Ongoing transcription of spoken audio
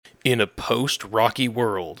In a post-Rocky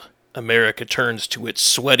world, America turns to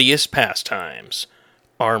its sweatiest pastimes,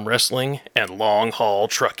 arm wrestling and long-haul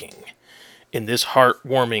trucking. In this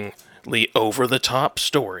heartwarmingly over-the-top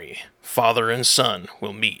story, father and son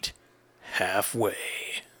will meet halfway.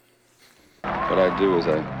 What I do is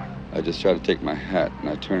I just try to take my hat and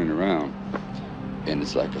I turn it around, and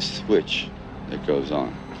it's like a switch that goes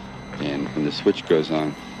on. And when the switch goes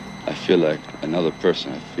on, I feel like another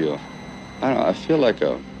person. I feel like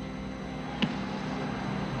a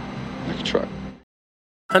truck.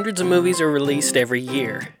 Hundreds of movies are released every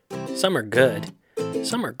year. Some are good,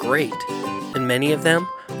 some are great, and many of them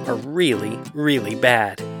are really, really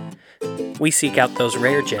bad. We seek out those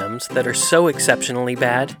rare gems that are so exceptionally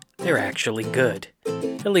bad, they're actually good.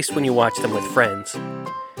 At least when you watch them with friends.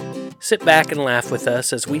 Sit back and laugh with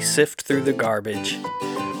us as we sift through the garbage.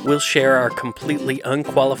 We'll share our completely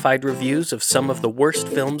unqualified reviews of some of the worst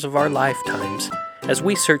films of our lifetimes as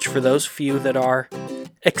we search for those few that are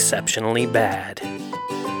exceptionally bad.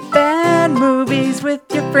 Bad movies with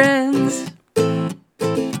your friends.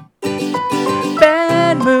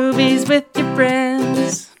 Bad movies with your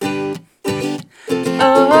friends.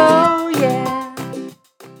 Oh, yeah.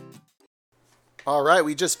 All right,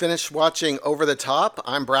 we just finished watching Over the Top.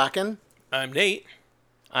 I'm Bracken. I'm Nate.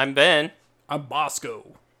 I'm Ben. I'm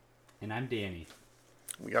Bosco. And I'm Danny.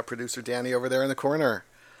 We got producer Danny over there in the corner.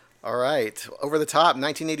 All right, Over the Top,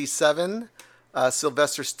 1987.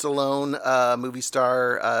 Sylvester Stallone movie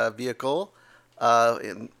star vehicle.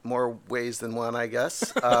 In more ways than one, I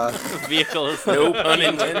guess. Vehicle is no pun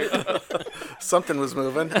intended. Something was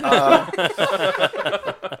moving.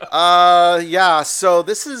 Yeah, so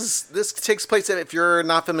this takes place, if you're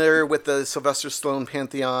not familiar with the Sylvester Stallone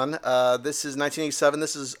pantheon, this is 1987.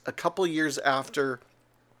 This is a couple years after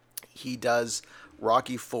he does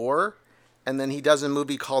Rocky IV, and then he does a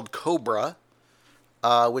movie called Cobra,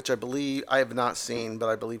 which I believe I have not seen, but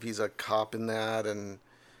I believe he's a cop in that. And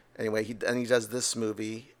anyway, he does this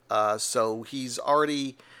movie. So he's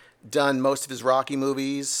already done most of his Rocky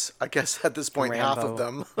movies. I guess at this point, Rambo. half of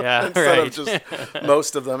them. Yeah, Instead right. of just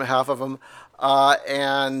most of them, half of them.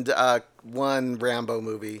 And one Rambo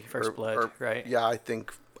movie. First Blood, right? Yeah, I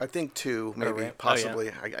think two, maybe, possibly.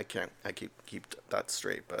 Oh, yeah. I can't. I keep that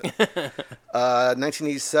straight, but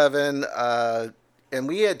 1987. And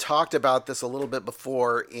we had talked about this a little bit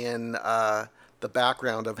before in the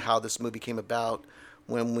background of how this movie came about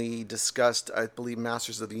when we discussed, I believe,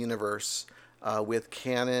 Masters of the Universe with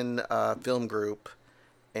Canon Film Group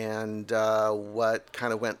and what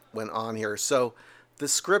kind of went on here. So the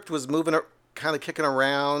script was kind of kicking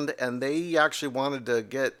around, and they actually wanted to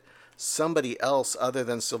get somebody else other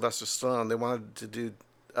than Sylvester Stallone. They wanted to do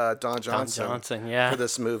Don Johnson, yeah. for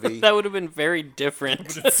this movie. That would have been very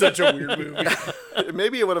different. It's such a weird movie.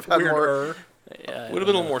 Maybe it would have had more. Yeah, Would have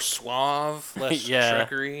been a little more suave, less Yeah.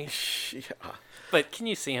 truckery. Yeah. but can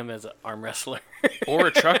you see him as an arm wrestler? Or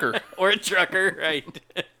a trucker. Or a trucker, right?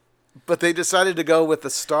 But they decided to go with the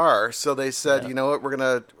star, so they said, you know what, we're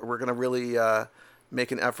gonna really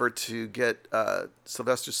make an effort to get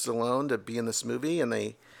Sylvester Stallone to be in this movie, and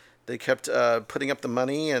they kept putting up the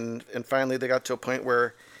money, and finally they got to a point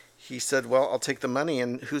where he said, well, I'll take the money,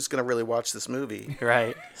 and who's going to really watch this movie?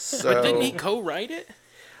 Right. So, But didn't he co-write it?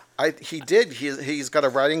 He did. He's got a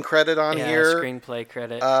writing credit on here. Screenplay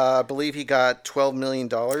credit. I believe he got $12 million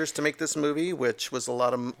to make this movie, which was a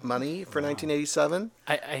lot of money for 1987.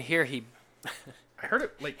 I hear he... I heard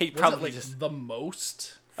it like He was probably it, like just- the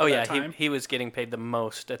most. For Oh, that yeah, time? he was getting paid the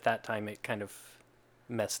most at that time. It kind of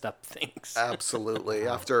messed up things. Absolutely.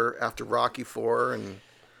 After Rocky IV and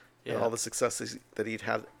Yeah. all the successes that he'd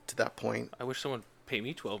had to that point. I wish someone paid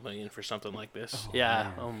me $12 million for something like this.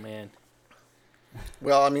 Yeah, oh man.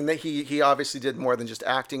 Well, I mean, he obviously did more than just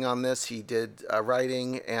acting on this. He did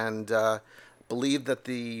writing, and believed that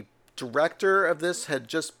the director of this had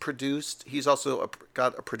just produced. He's also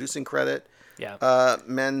got a producing credit. Yeah.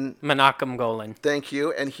 Menachem Golan. Thank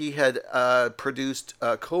you. And he had produced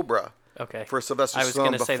Cobra. Okay. For Sylvester I was Stallone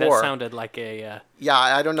going to say that before. sounded like a Yeah,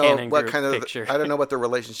 I don't know Canon what Group kind of picture. I don't know what the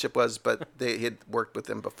relationship was, but they had worked with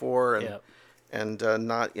him before, and Yep. and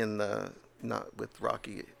not with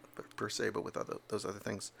Rocky per se, but with those other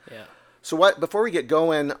things. Yeah. So before we get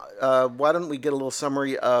going, why don't we get a little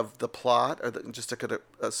summary of the plot, or just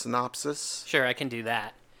a synopsis? Sure, I can do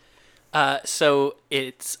that. So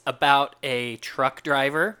it's about a truck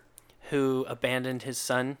driver who abandoned his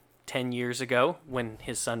son 10 years ago when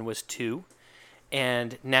his son was 2,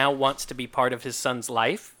 and now wants to be part of his son's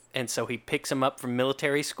life. And so he picks him up from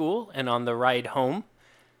military school, and on the ride home,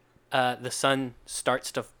 the son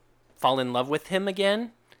starts to fall in love with him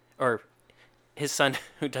again, or his son,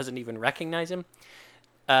 who doesn't even recognize him.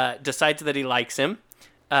 decides that he likes him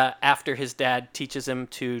after his dad teaches him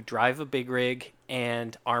to drive a big rig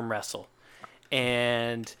and arm wrestle.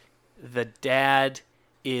 And the dad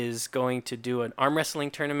is going to do an arm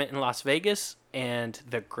wrestling tournament in Las Vegas, and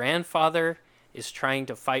the grandfather is trying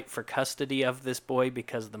to fight for custody of this boy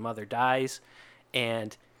because the mother dies,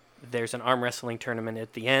 and there's an arm wrestling tournament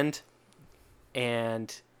at the end,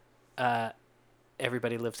 and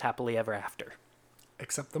everybody lives happily ever after.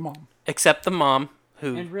 Except the mom. Except the mom,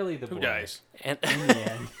 who And really the Who boy. dies? and In the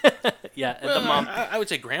end. yeah, and Well, the mom. I would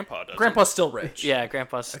say Grandpa does. Grandpa's still rich. Yeah,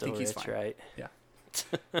 Grandpa's still think he's rich, fine. right? Yeah.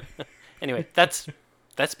 Anyway, that's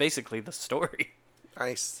basically the story.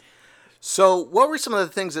 Nice. So, what were some of the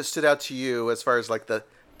things that stood out to you as far as like the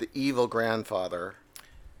evil grandfather?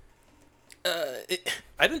 I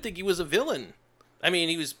didn't think he was a villain. I mean,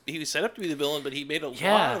 he was set up to be the villain, but he made a lot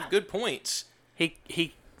Yeah. of good points.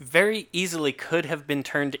 He very easily could have been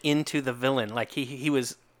turned into the villain. Like he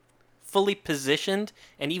was fully positioned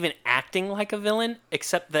and even acting like a villain,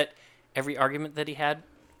 except that every argument that he had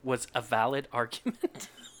was a valid argument.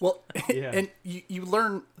 Well, Yeah. and you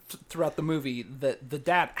learn throughout the movie that the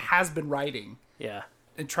dad has been writing Yeah.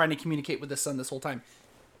 and trying to communicate with his son this whole time.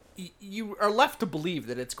 You are left to believe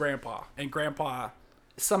that it's Grandpa, and Grandpa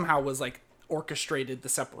somehow was like orchestrated the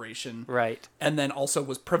separation, Right. and then also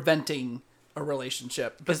was preventing a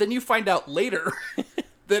relationship. But then you find out later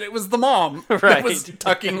that it was the mom that Right. was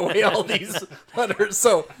tucking away all these letters.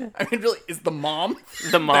 So, I mean, really, is the mom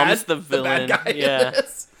The mom's the bad villain. guy in Yeah.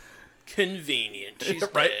 this? Convenient. She's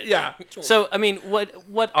Right? dead. Yeah. So I mean,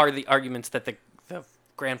 what are the arguments that the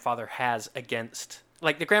grandfather has against?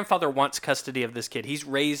 Like the grandfather wants custody of this kid. He's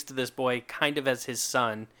raised this boy kind of as his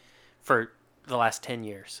son for the last 10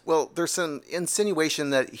 years. Well, there's some insinuation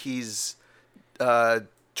that he's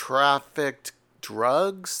trafficked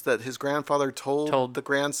drugs that his grandfather told the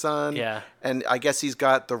grandson. Yeah. And I guess he's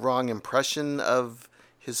got the wrong impression of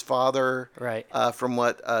his father. Right. From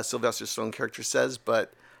what Sylvester Stallone character says,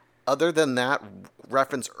 but other than that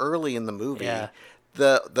reference early in the movie, Yeah.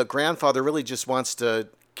 the grandfather really just wants to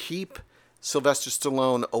keep Sylvester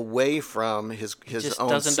Stallone away from his just own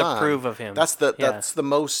doesn't son. approve of him. That's the Yeah. that's the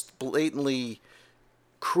most blatantly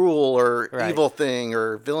cruel or Right. evil thing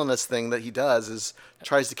or villainous thing that he does is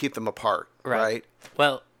tries to keep them apart. Right.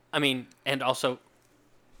 Well, I mean, and also,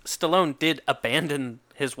 Stallone did abandon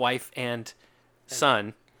his wife and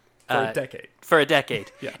son For a decade. for a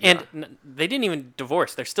decade. Yeah. And they didn't even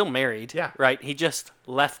divorce. They're still married. Yeah. Right? He just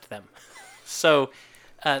left them. So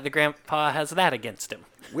the grandpa has that against him.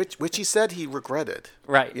 Which he said he regretted.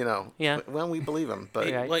 Right. You know. Yeah. Well, we believe him, but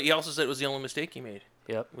Right. Well, he also said it was the only mistake he made.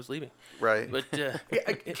 Yep. Was leaving. right. But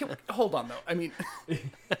Hold on, though. I mean,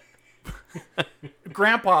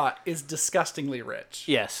 Grandpa is disgustingly rich.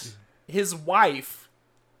 Yes. His wife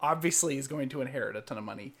obviously is going to inherit a ton of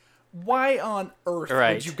money. Why on earth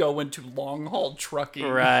Right. would you go into long haul trucking?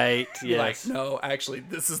 Right. Be like, Yes. no, actually,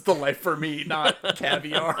 this is the life for me, not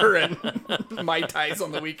caviar and Mai Tais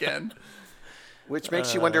on the weekend. Which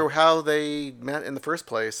makes you wonder how they met in the first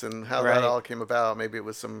place and how Right. that all came about. Maybe it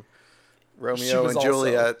was some She Romeo was and also-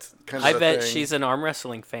 Juliet kind of I a bet thing. she's an arm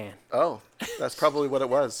wrestling fan. Oh, that's probably what it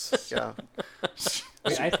was. Yeah.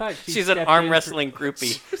 Wait, I thought She's an stepped arm in for- wrestling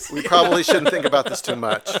groupie. We probably shouldn't think about this too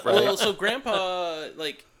much, right? well, so Grandpa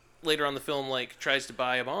like later on the film like tries to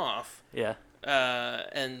buy him off, Yeah.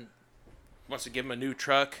 and wants to give him a new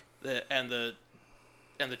truck. And the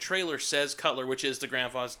trailer says Cutler, which is the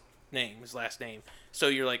grandpa's name, his last name. So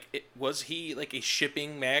you're like, was he like a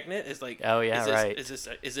shipping magnet? Is like, Oh, yeah, is this,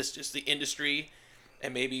 right. Is this just the industry,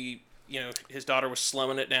 and maybe his daughter was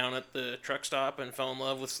slumming it down at the truck stop and fell in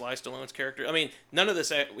love with Sly Stallone's character? I mean, none of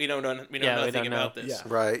this we know Yeah, we nothing don't know. about this. Yeah.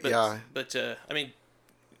 Right, But, yeah. But I mean,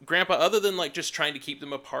 Grandpa, other than like just trying to keep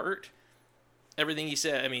them apart, everything he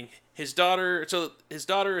said. I mean, his daughter. So his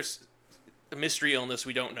daughter is a mystery illness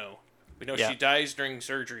we don't know. We know Yeah. she dies during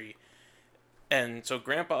surgery, and so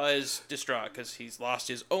Grandpa is distraught because he's lost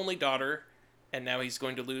his only daughter, and now he's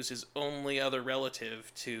going to lose his only other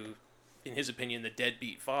relative to, in his opinion, the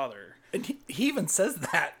deadbeat father. And he even says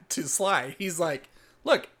that to Sly. He's like,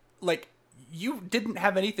 look, like, you didn't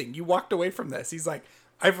have anything. You walked away from this. He's like,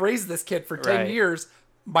 I've raised this kid for 10 Right. years.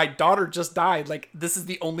 My daughter just died. Like, this is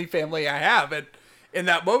the only family I have. And in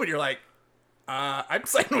that moment, you're like, I'm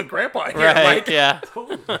siding with Grandpa here. Right. Like, Yeah.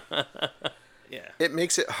 Yeah. It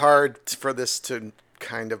makes it hard for this to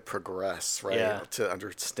kind of progress, right? Yeah. To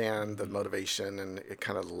understand the motivation, and it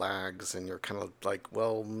kind of lags, and you're kind of like,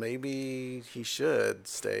 well, maybe he should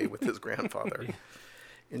stay with his grandfather.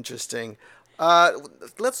 Interesting.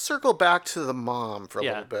 Let's circle back to the mom for a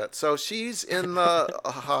Yeah. little bit. So she's in the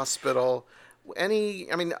hospital.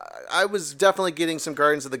 I mean, I was definitely getting some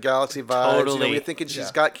Guardians of the Galaxy vibes. Totally. We're thinking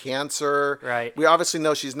she's got cancer. Right. We obviously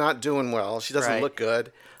know she's not doing well. She doesn't Right. look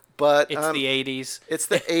good. But It's the 80s. It's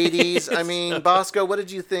the 80s. I mean, Bosco, what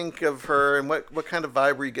did you think of her, and what kind of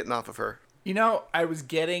vibe were you getting off of her? You know, I was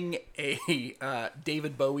getting a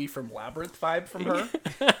David Bowie from Labyrinth vibe from her.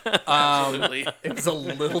 Absolutely. It was a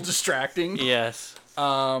little distracting. Yes.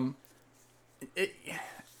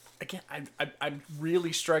 Again, I'm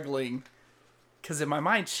really struggling because in my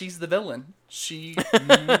mind she's the villain. She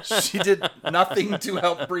did nothing to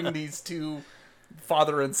help bring these two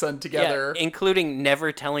father and son together. Yeah, including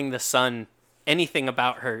never telling the son anything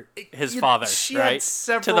about his You- father. She right? had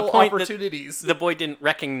several to the point opportunities. that the boy didn't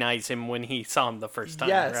recognize him when he saw him the first time.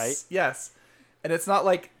 Yes, Right. yes. And it's not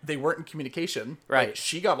like they weren't in communication. Right. Like,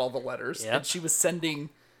 she got all the letters, Yep. and she was sending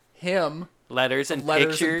him Letters and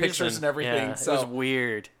letters pictures. and pictures and everything. Yeah, So it was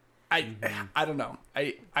weird. I don't know.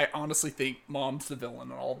 I honestly think Mom's the villain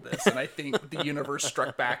in all of this, and I think the universe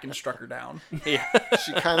struck back and struck her down. Yeah.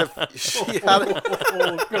 She kind of That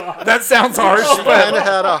sounds harsh, but kind of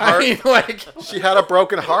had a I heart. mean, like, She had a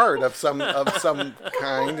broken heart of some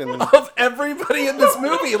kind, and of everybody in this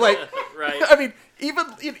movie, like, Right. I mean, even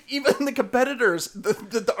the competitors,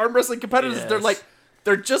 the arm wrestling competitors, Yes.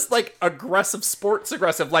 they're just like sports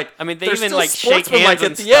aggressive. Like, I mean, they they're even, still like, shake sportsmen, hands like,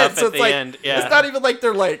 and stuff So at it's the like, end, yeah. It's not even like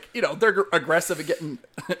they're like, they're aggressive and getting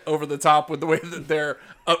over the top with the way that they're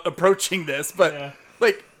approaching this. But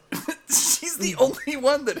like, she's the only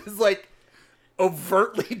one that is like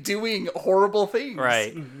overtly doing horrible things.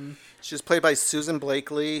 Right. she's played by Susan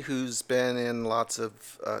Blakely, who's been in lots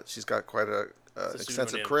of. She's got quite a extensive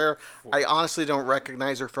pseudonym. career. I honestly don't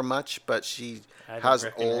recognize her from much, but she I don't has a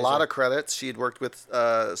recognize lot her. of credits. She had worked with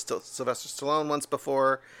Sylvester Stallone once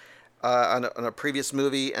before on a previous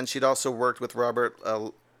movie, and she'd also worked with Robert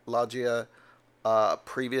Loggia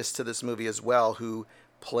previous to this movie as well, who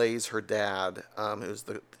plays her dad,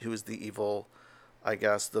 who's the evil, I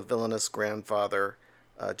guess, the villainous grandfather,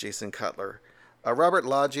 Jason Cutler. Robert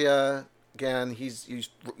Loggia, again, you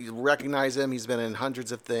recognize him. He's been in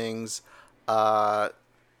hundreds of things. I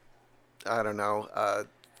don't know. I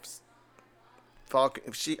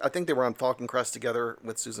think they were on Falcon Crest together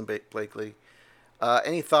with Susan Blakely.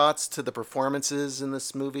 Any thoughts to the performances in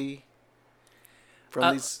this movie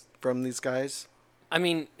from these guys? I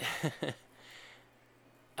mean,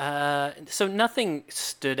 so nothing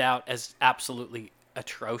stood out as absolutely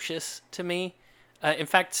atrocious to me. In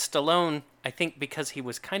fact, Stallone, I think because he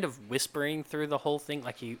was kind of whispering through the whole thing,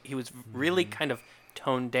 like he was really kind of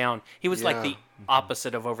toned down. He was like the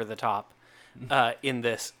opposite of over the top in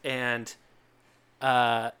this. And,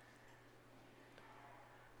 I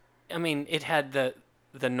mean, it had the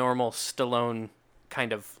normal Stallone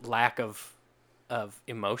kind of lack of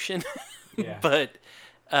emotion, Yeah. but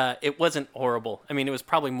it wasn't horrible. I mean, it was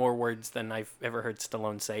probably more words than I've ever heard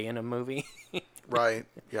Stallone say in a movie, Right.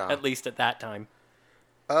 Yeah. at least at that time.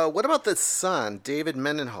 What about the son, David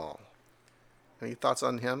Mendenhall? Any thoughts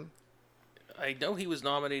on him? I know he was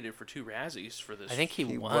nominated for 2 Razzies for this. I think he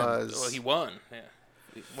He won. was. Well, he won.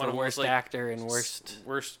 Yeah. For worst actor and worst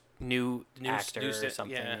worst new new actor or sta-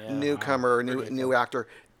 something. yeah. Yeah. Newcomer, new actor.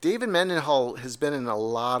 David Mendenhall has been in a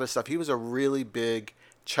lot of stuff. He was a really big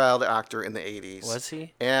child actor in the 80s. Was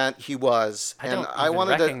he? And he was. I and don't I even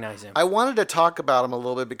wanted recognize him. I wanted to talk about him a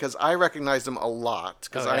little bit because I recognized him a lot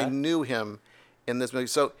because Oh, yeah? I knew him in this movie.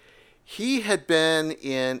 So he had been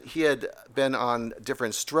on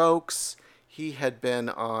Different Strokes. He had been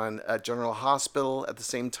on General Hospital at the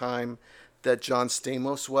same time that John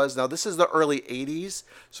Stamos was. Now, this is the early 80s,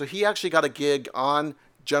 so he actually got a gig on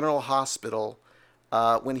General Hospital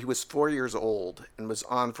when he was 4 years old and was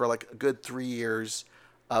on for like a good 3 years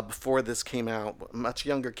before this came out. A much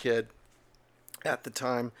younger kid at the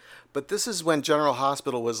time. But this is when General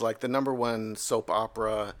Hospital was like the #1 soap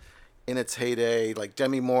opera in its heyday. Like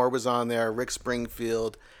Demi Moore was on there, Rick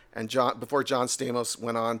Springfield, and before John Stamos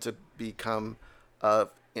went on to become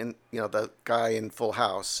the guy in Full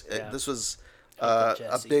House. Yeah. This was Uncle a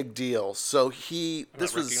Jesse. big deal. So I'm this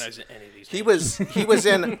not was recognizing any of these he names. was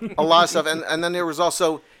in a lot of stuff, and then there was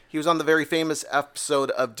also he was on the very famous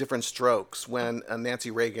episode of Different Strokes when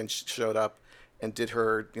Nancy Reagan showed up and did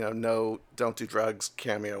her no, don't do drugs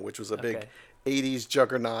cameo, which was a big Okay. 80s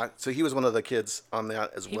juggernaut. So he was one of the kids on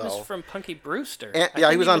that as He well. was from Punky Brewster. And, I yeah,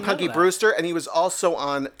 he didn't was on even know Punky that. Brewster, and he was also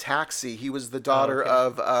on Taxi. He was the daughter okay.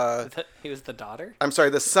 of He was the daughter? I'm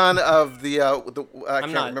sorry, the son of the I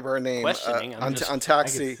can't not remember her name. questioning, I'm on, just- on I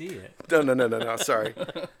Taxi. can see it. No. Sorry.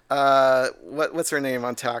 What's her name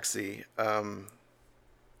on Taxi?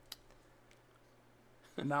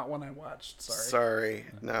 Not one I watched. Sorry. Sorry.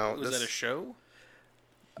 No. Was that a show?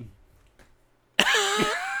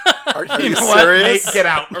 Are you You know what? serious? Nate, get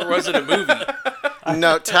out. Or was it a movie?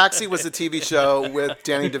 No, Taxi was a TV show with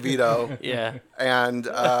Danny DeVito. Yeah. And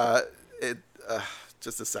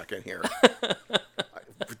just a second here.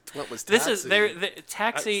 What was Taxi? This is the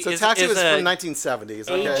Taxi. So is, Taxi is was a from 1970s. age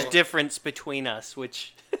Okay, difference between us,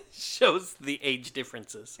 which shows the age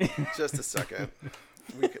differences. just a second.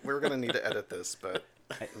 We're gonna need to edit this, but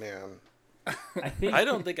man, I think I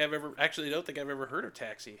don't think I've ever heard of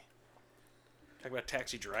Taxi. Talk about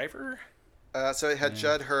Taxi Driver. so it had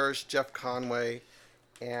Judd Hirsch, Jeff Conway,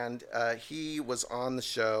 and he was on the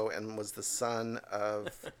show and was the son of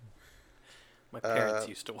My parents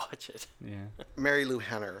used to watch it. Yeah. Mary Lou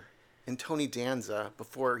Henner and Tony Danza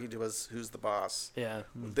before he was Who's the Boss. Yeah.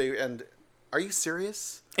 Are you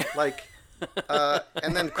serious? Like,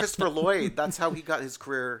 and then Christopher Lloyd. That's how he got his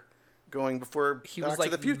career going before He Back was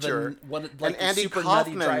like to the Future. Like and Andy super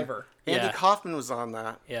Kaufman. nutty driver. Andy Yeah. Kaufman was on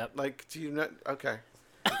that. Yep. Like, do you know? Okay.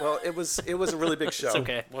 Well, it was a really big show. It's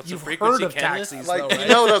okay. What's You've the frequency, heard of Kenneth? Taxis, Like, though, you right?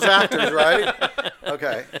 know those actors, right?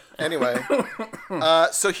 Okay. Anyway,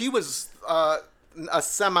 so he was a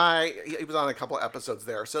semi. He was on a couple episodes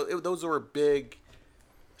there. So those were big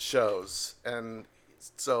shows, and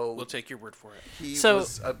so We'll take your word for it. he So-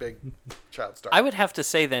 was a big child star. I would have to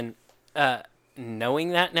say then, knowing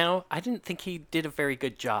that now, I didn't think he did a very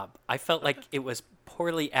good job. I felt like it was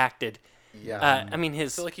poorly acted. Yeah. I mean, I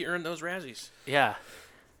his feel like he earned those Razzies. yeah.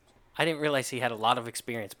 I didn't realize he had a lot of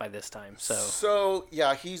experience by this time. So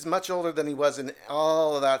yeah, he's much older than he was in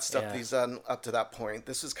all of that stuff Yeah. that he's done up to that point.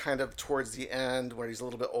 This is kind of towards the end where he's a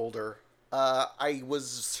little bit older. I was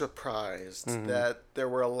surprised that there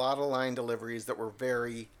were a lot of line deliveries that were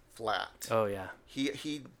very flat. Oh yeah.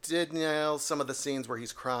 He did nail some of the scenes where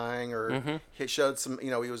he's crying or he showed some, he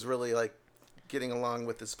was really like getting along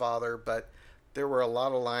with his father, but there were a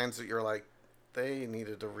lot of lines that you're like, they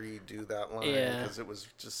needed to redo that line Yeah. because it was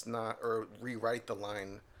just not, or rewrite the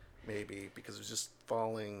line maybe because it was just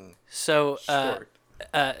falling So short.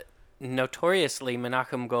 notoriously,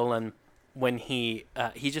 Menachem Golan, when he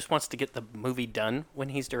just wants to get the movie done when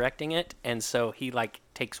he's directing it, and so he like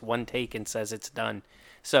takes one take and says it's done.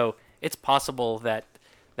 So it's possible that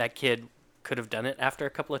that kid could have done it after a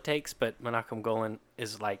couple of takes, but Menachem Golan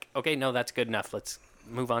is like, okay, no, that's good enough. Let's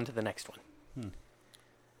move on to the next one.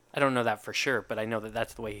 I don't know that for sure, but I know that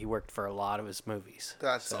that's the way he worked for a lot of his movies.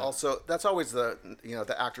 That's always the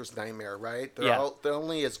the actor's nightmare, right? They're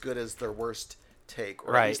only as good as their worst take,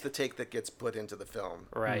 or at least the take that gets put into the film.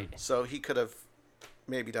 Right. So he could have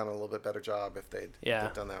maybe done a little bit better job if they'd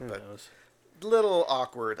done that. Who But knows? little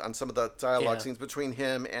awkward on some of the dialogue Yeah. scenes between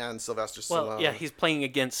him and Sylvester Well, Stallone. yeah, he's playing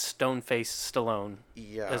against Stoneface Stallone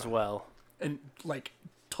as well. And like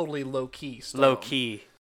totally low key. Low key.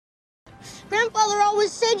 Grandfather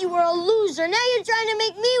always said you were a loser. Now you're trying to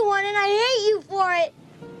make me one, and I hate you for it.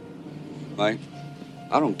 Mike,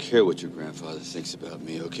 I don't care what your grandfather thinks about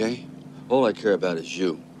me, okay? All I care about is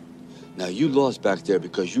you. Now, you lost back there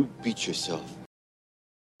because you beat yourself.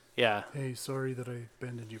 Yeah. Hey, sorry that I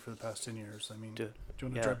abandoned you for the past 10 years. I mean, do you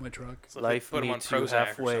want to yeah. drive my truck? Life put him on meets you Prozac or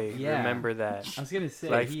halfway. something. Yeah. Remember that. I was gonna say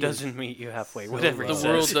Life he doesn't is meet you halfway. so Whatever he low. The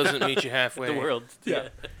says. world doesn't meet you halfway. The world. Yeah.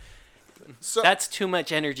 so That's too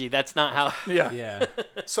much energy. That's not how. Yeah. Yeah.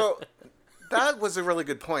 so that was a really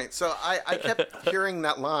good point. So I kept hearing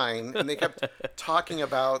that line, and they kept talking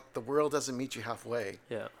about the world doesn't meet you halfway.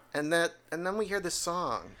 Yeah. And then we hear this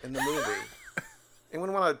song in the movie.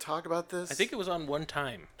 Anyone want to talk about this? I think it was on one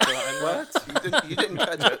time. So What? You didn't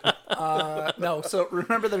catch it. No, so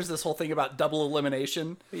remember there's this whole thing about double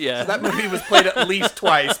elimination? Yeah. So that movie was played at least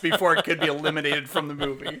twice before it could be eliminated from the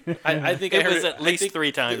movie. I think It I heard was at least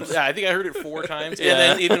 3 times. Yeah, I think I heard it 4 times, Yeah. and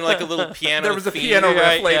then even like a little piano. There was a theme. piano riff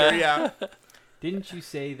right, later, yeah. yeah. Didn't you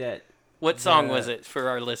say that? What song was it for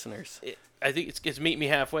our listeners? I think it's "Meet Me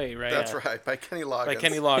Halfway," right? That's right, by Kenny Loggins. By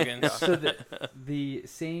Kenny Loggins. So the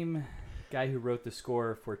same guy who wrote the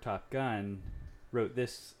score for Top Gun wrote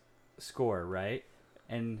this score, right?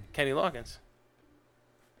 And Kenny Loggins.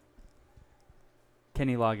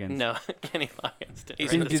 Kenny Loggins. No, Kenny Loggins didn't He's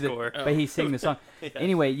write didn't the do score. but he sang the song. Yeah.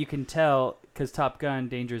 Anyway, you can tell because Top Gun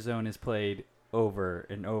Danger Zone is played over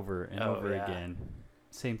and over and Oh, over yeah. again.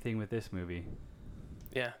 Same thing with this movie.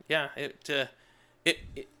 Yeah.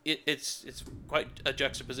 It's quite a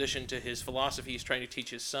juxtaposition to his philosophy. He's trying to teach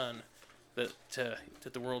his son that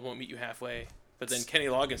the world won't meet you halfway. But then Kenny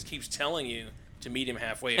Loggins keeps telling you to meet him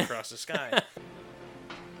halfway across the sky.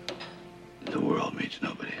 The world meets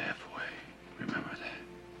nobody halfway. Remember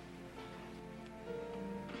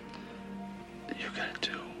that. You gotta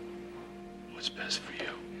do what's best for you.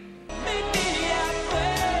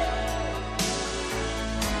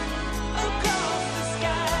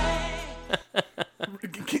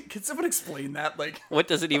 explain that. Like, What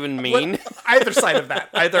does it even mean? either side of that.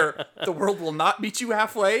 Either the world will not meet you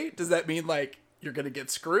halfway. Does that mean like you're gonna get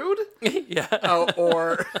screwed? Yeah.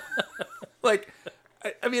 Or like,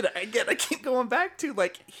 I mean, again, I keep going back to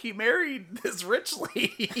like he married this rich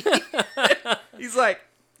lady. He's like,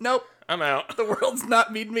 nope, I'm out. the world's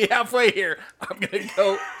not meeting me halfway here. I'm gonna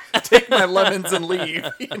go take my lemons and leave.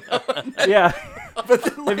 You know? Yeah. But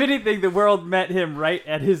then, like, If anything, the world met him right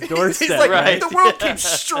at his doorstep. he's like, right? the world came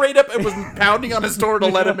straight up and was pounding on his door to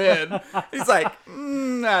let him in. He's like,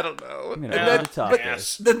 I don't know. I'm And gonna then, go to talk but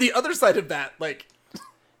Yes. then the other side of that, like,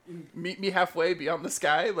 meet me halfway beyond the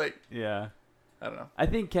sky. Like, Yeah. I don't know. I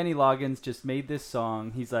think Kenny Loggins just made this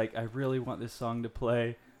song. He's like, I really want this song to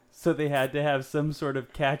play. So they had to have some sort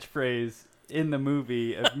of catchphrase in the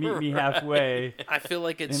movie of meet me halfway. I feel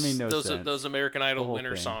like it's made no those sense. those American Idol whole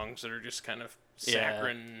winner thing. songs that are just kind of Yeah.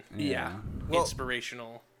 saccharine, Yeah. Well,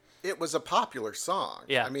 inspirational. it was a popular song.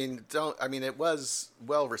 Yeah. I mean, it was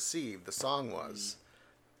well received. The song was.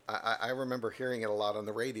 I remember hearing it a lot on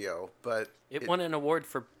the radio, but It won an award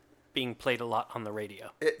for being played a lot on the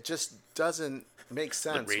radio. it just doesn't make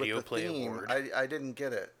sense Radio with the Play theme. Award. I didn't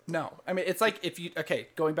get it. No, I mean it's like if you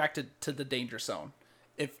going back to the danger zone.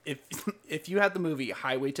 If you had the movie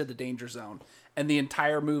Highway to the Danger Zone and the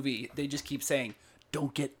entire movie they just keep saying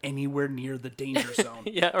don't get anywhere near the danger zone.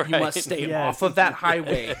 Yeah, You must right. stay Yes. off of that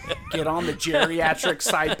highway. Get on the geriatric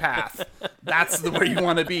side path. That's the where you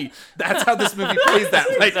want to be. That's how this movie plays that.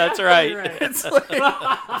 Like That's right. it's like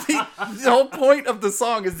the whole point of the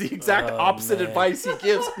song is the exact opposite advice he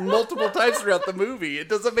gives multiple times throughout the movie. It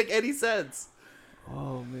doesn't make any sense.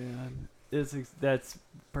 Oh, man. That's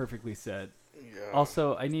perfectly said.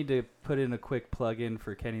 Also, I need to put in a quick plug-in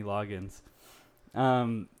for Kenny Loggins.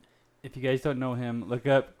 If you guys don't know him, look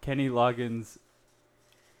up Kenny Loggins'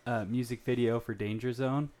 music video for Danger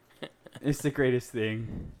Zone. It's the greatest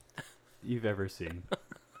thing you've ever seen.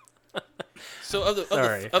 So of the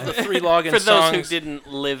Sorry. three Loggins For those songs, who didn't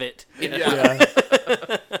live it. Yeah.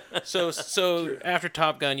 so after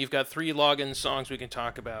Top Gun, you've got three Loggins songs we can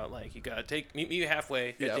talk about. Like you got Meet Me Halfway,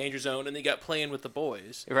 you got Yep. Danger Zone, and then you got Playing with the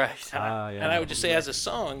Boys. Right. And, yeah. and I would just say, as a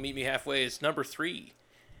song, Meet Me Halfway is number 3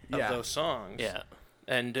 of Yeah. those songs. Yeah.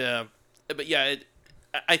 And but yeah,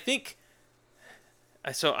 I think.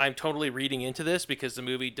 So I'm totally reading into this because the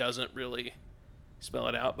movie doesn't really spell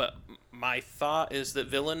it out. But my thought is that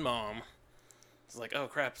villain mom is like, oh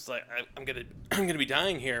crap! It's like I'm gonna be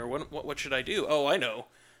dying here. What should I do? Oh, I know.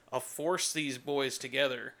 I'll force these boys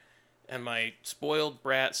together, and my spoiled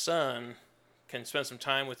brat son can spend some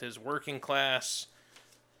time with his working class.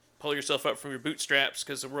 Pull yourself up from your bootstraps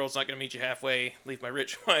because the world's not going to meet you halfway. Leave my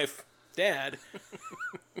rich wife, dad.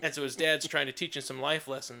 And so his dad's trying to teach him some life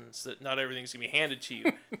lessons that not everything's going to be handed to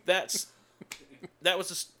you. That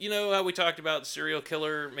was, how we talked about the serial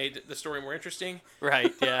killer made the story more interesting?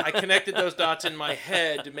 Right, yeah. I connected those dots in my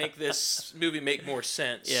head to make this movie make more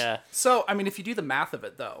sense. Yeah. So, I mean, if you do the math of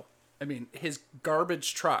it, though, I mean, his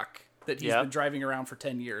garbage truck that he's Yep. been driving around for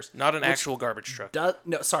 10 years. Not an actual garbage truck.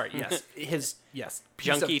 His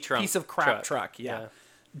Junky trunk piece of crap truck, yeah.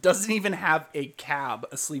 Doesn't even have a cab,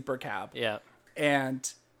 a sleeper cab. Yeah.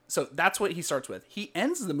 And so that's what he starts with. He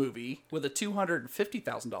ends the movie with a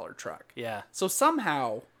 $250,000 truck. Yeah. So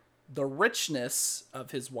somehow the richness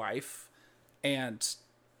of his wife and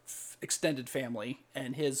extended family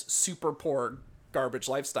and his super poor garbage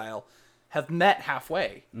lifestyle have met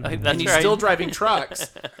halfway. That's And he's right. still driving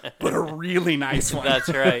trucks, but a really nice one. That's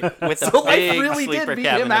right. With a So life big really did sleeper meet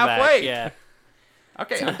cab him in the back. halfway. Yeah.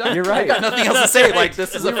 Okay, I'm done. You're right. I got nothing else to say. Like,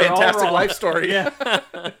 this is a We were all fantastic wrong. life story.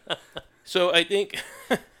 Yeah. So I think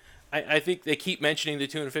I think they keep mentioning the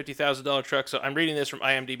 $250,000 truck. So I'm reading this from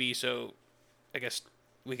IMDb. So I guess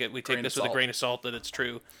we take Grain this of with a salt. grain of salt that it's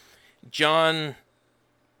true. John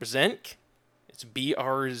Brzenk, it's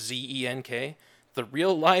Brzenk, the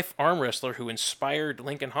real life arm wrestler who inspired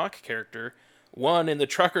Lincoln Hawk character, won in the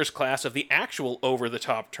truckers class of the actual over the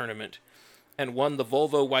top tournament, and won the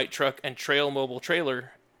Volvo white truck and Trail mobile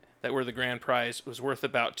trailer that were the grand prize. Was worth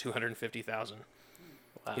about $250,000.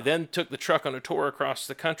 He then took the truck on a tour across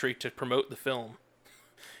the country to promote the film.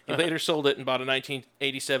 He later sold it and bought a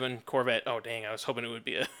 1987 Corvette. Oh, dang, I was hoping it would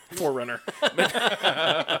be a 4Runner.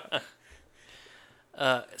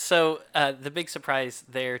 So the big surprise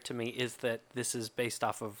there to me is that this is based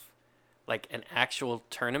off of like an actual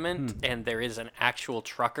tournament and there is an actual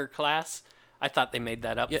trucker class. I thought they made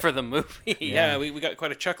that up for the movie. Yeah, we got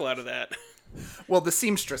quite a chuckle out of that. Well, the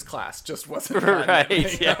seamstress class just wasn't fun.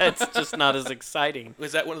 Right. Yeah, it's just not as exciting.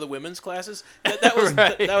 Was that one of the women's classes? That was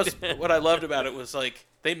Right. that was what I loved about it was like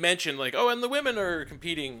they mentioned like, oh, and the women are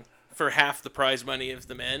competing for half the prize money of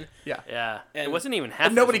the men. Yeah. Yeah. And- it wasn't even half.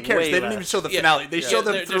 And nobody it was cares. way They didn't less. even show the Yeah. finale. They Yeah. show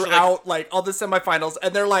them They're just throughout all the semifinals,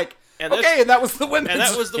 and they're like, And okay, that's- and that was the women's. And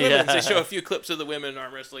that was the women's. Yeah. They show a few clips of the women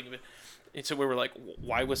arm wrestling. And so we were like,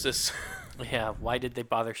 why was this? Yeah. Why did they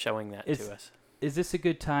bother showing that to us? Is this a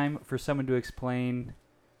good time for someone to explain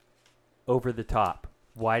Over the Top?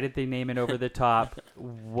 Why did they name it Over the Top?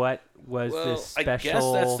 What was this special I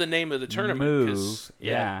guess that's the name of the tournament. 'Cause, move?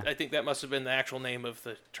 Yeah. I think that must have been the actual name of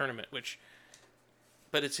the tournament.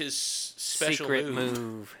 But it's his special Secret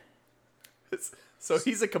move. move. So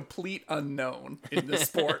he's a complete unknown in this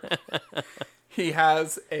sport. He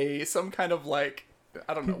has some kind of like,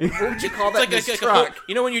 I don't know, what would you call that? It's in his whole- truck?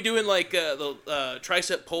 you know when you're doing like the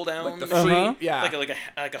tricep pull down, Like the free, yeah. like a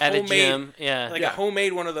At a homemade, gym, yeah. like Yeah. a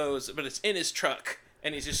homemade one of those, but it's in his truck,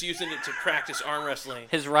 and he's just using it to practice arm wrestling.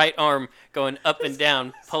 His right arm going up and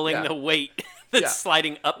down, pulling Yeah. the weight that's Yeah.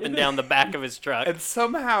 sliding up and down the back of his truck. And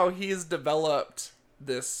somehow he's developed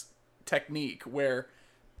this technique where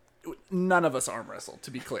none of us arm wrestle,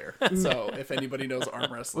 to be clear. So if anybody knows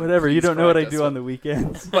arm wrestling, Whatever. You please don't know what I correct us. do on the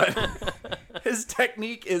weekends. But his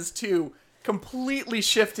technique is to completely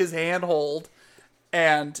shift his handhold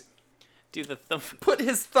and Do the thumb. put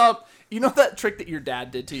his thumb. You know that trick that your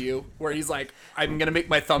dad did to you, where he's like, "I'm gonna make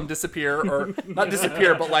my thumb disappear," or not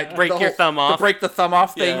disappear, but like Break the your thumb off. the break the thumb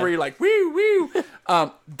off thing, Yeah. where you're like, "Woo woo."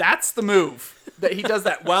 That's the move that he does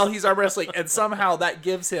that while he's arm wrestling, and somehow that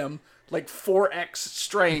gives him like 4x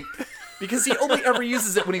strength because he only ever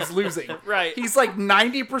uses it when he's losing. Right. He's like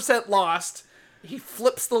 90% lost. He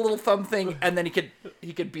flips the little thumb thing, and then he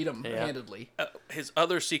could beat him handedly. His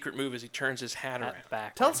other secret move is he turns his hat around.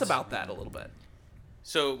 Back. Tell us about that a little bit.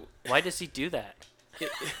 So, Why does he do that?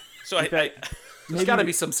 There's got to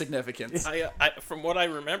be some significance. I from what I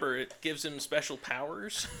remember, it gives him special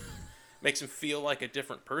powers, makes him feel like a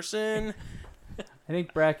different person. I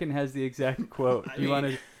think Bracken has the exact quote. Do you mean- want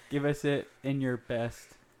to give us it in your best?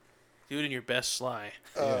 Do it in your best Sly.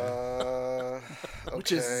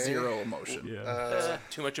 Which is zero emotion. Yeah.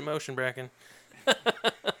 Too much emotion, Bracken.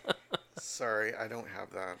 Sorry, I don't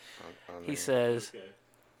have that. On He me. says,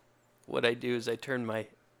 "What I do is I turn my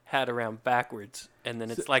hat around backwards, and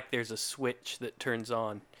then it's like there's a switch that turns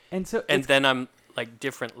on, And so and it's, then I'm like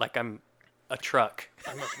different, like I'm a truck,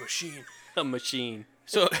 I'm a machine. a machine."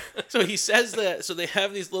 So he says that. So they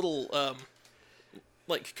have these little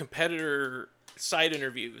like competitor side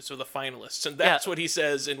interviews with the finalists, and that's what he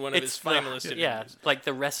says in one of his finalist interviews. yeah, like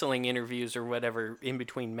the wrestling interviews or whatever in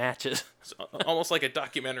between matches. It's almost like a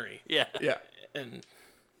documentary. Yeah. Yeah. And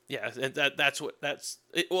yeah, and that's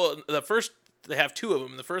it. Well, the first they have two of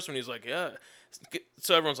them. The first one he's like, yeah.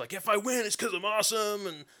 So everyone's like, if I win, it's because I'm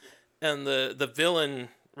awesome. And the villain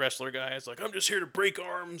wrestler guy is like, I'm just here to break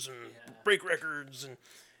arms and break records.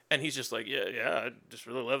 And he's just like, yeah, I just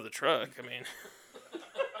really love the truck. I mean,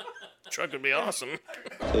 the truck would be awesome. To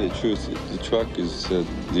tell you the truth, the truck is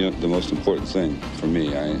the most important thing for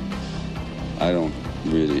me. I don't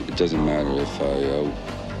really. It doesn't matter if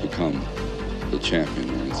I become the champion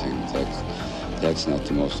or anything. That's not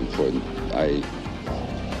the most important. I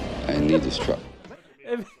need this truck.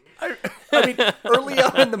 I mean, early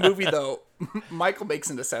on in the movie, though, Michael makes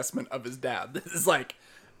an assessment of his dad. This is like,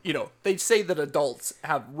 they say that adults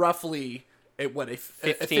have roughly a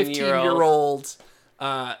 15-year-old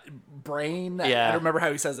brain. Yeah. I don't remember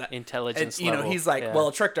how he says that. Intelligence and, level. he's like, Yeah. well,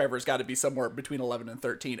 a truck driver's got to be somewhere between 11 and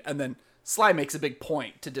 13. And then Sly makes a big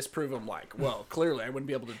point to disprove him, like, well, clearly I wouldn't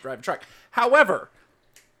be able to drive a truck. However,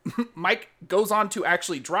 Mike goes on to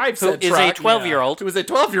actually drive said Who is truck. a 12-year-old. Who is a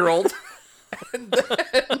 12-year-old. And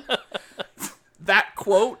then that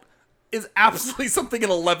quote is absolutely something an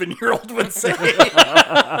 11-year-old would say.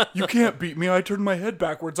 You can't beat me. I turned my head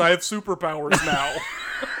backwards. I have superpowers now.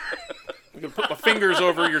 I'm gonna put my fingers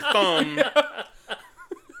over your thumb.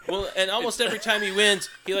 Well, and almost every time he wins,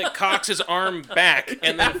 he like cocks his arm back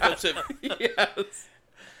and then flips it. Yes.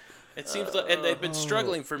 It seems like, and they've been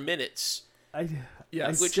struggling for minutes,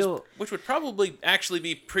 Yes. which would probably actually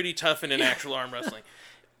be pretty tough in an actual arm wrestling.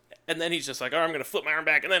 And then he's just like, I'm gonna flip my arm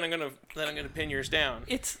back, and then I'm gonna pin yours down.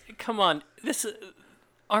 Come on, this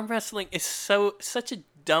arm wrestling is such a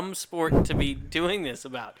dumb sport to be doing this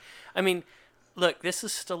about. I mean, look, this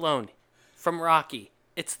is Stallone from Rocky.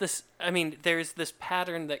 It's this. I mean, there's this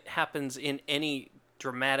pattern that happens in any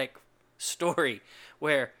dramatic story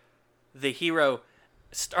where the hero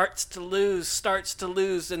starts to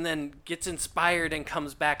lose, and then gets inspired and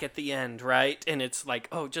comes back at the end, right? And it's like,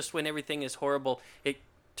 oh, just when everything is horrible, it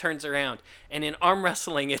turns around. And in arm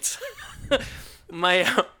wrestling, it's my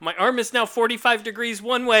arm is now 45 degrees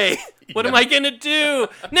one way. What am I gonna do?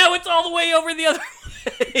 Now it's all the way over the other way.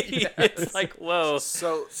 It's like, whoa,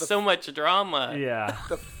 So so much drama. Yeah.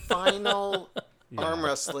 the final arm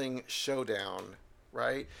wrestling showdown,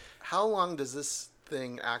 right? How long does this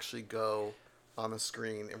thing actually go on the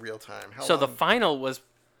screen in real time? How So the long? final was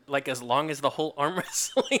like as long as the whole arm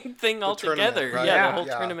wrestling thing all tournament, together. right? Yeah, Yeah. the whole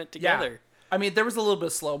Yeah. tournament together. I mean, there was a little bit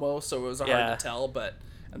of slow mo, so it was hard Yeah. to tell,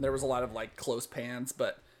 and there was a lot of like close pans,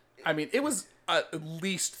 but I mean, it was at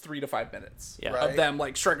least 3 to 5 minutes Yeah. Right. of them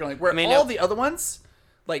like struggling. Where I mean, all it- the other ones,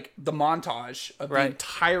 like the montage of the Right.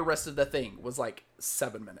 entire rest of the thing, was like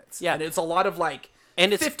 7 minutes. Yeah. and it's a lot of like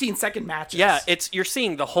And it's 15-second matches. Yeah, you're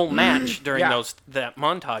seeing the whole match during Yeah. that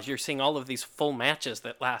montage. You're seeing all of these full matches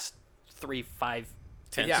that last 3, 5,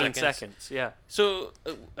 10 seconds. seconds. Yeah. So,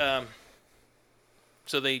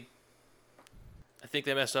 I think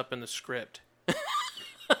they messed up in the script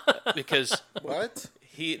because What?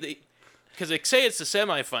 because they say it's the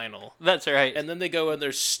semifinal, That's right. and then they go and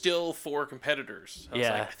there's still 4 competitors. I was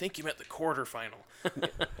Yeah. like, I think you meant the quarterfinal.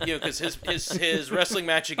 Because his wrestling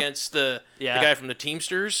match against the Yeah. guy from the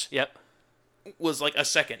Teamsters Yep. was like a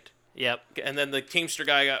second, Yep. and then the Teamster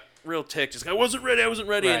guy got real ticked. He's like, I wasn't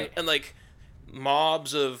ready, Right. and like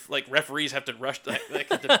mobs of like referees have to rush to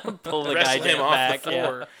Pull the wrestle guy him down off back. the yeah.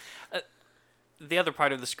 floor. The other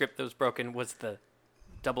part of the script that was broken was the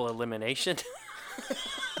double elimination.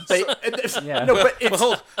 Yeah. No, but it's,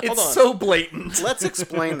 hold it's on. so blatant. Let's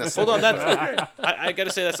explain this. Hold on, I gotta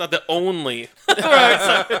say that's not the only.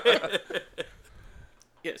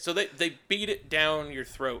 Yeah, so they beat it down your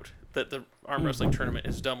throat that the arm wrestling tournament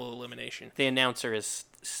is double elimination The announcer is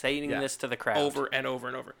saying Yeah. this to the crowd. over and over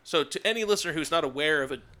and over. So to any listener who's not aware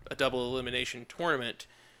of a double elimination tournament,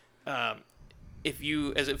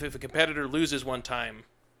 if a competitor loses one time,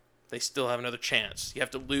 they still have another chance. You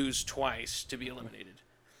have to lose twice to be eliminated.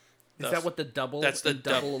 Is that what the double? That's the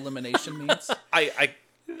double elimination means? I'm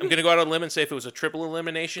gonna go out on a limb and say if it was a triple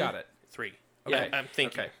elimination, Got it. 3. Okay. I'm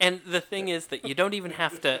thinking. Okay. And the thing is that you don't even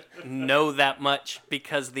have to know that much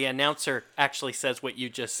because the announcer actually says what you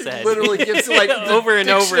just said. Literally gives like the Over and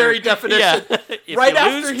over. dictionary definition. Yeah. If Right you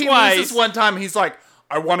after lose he twice- loses one time, he's like,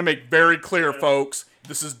 "I want to make very clear, folks.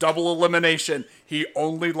 This is double elimination. He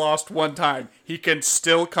only lost one time. He can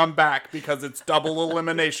still come back because it's double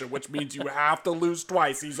elimination, which means you have to lose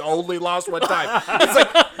twice. He's only lost one time." It's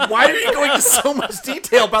like, why are you going into so much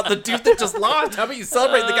detail about the dude that just lost? How about you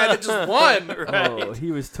celebrate the guy that just won? Oh, he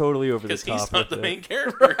was totally over the Because top he's not with the it. main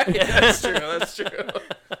character. That's true. That's true.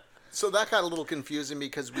 So that got a little confusing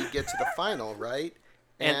because we get to the final, right?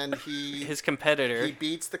 And his competitor. he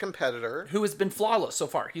beats the competitor. Who has been flawless so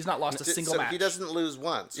far? He's not lost a single so match. he doesn't lose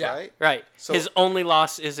once, Yeah. right? Right. So- His only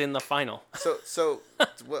loss is in the final. So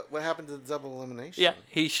what happened to the double elimination? Yeah.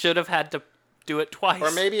 He should have had to do it twice.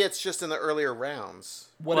 Or maybe it's just in the earlier rounds.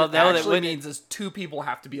 What Well, it no, that actually wouldn't- means is 2 people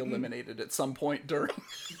have to be eliminated at some point during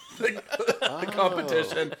the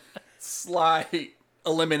competition. Sly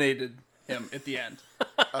eliminated him at the end.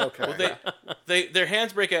 Okay. Their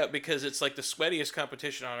hands break out because it's like the sweatiest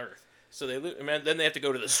competition on earth. So then they have to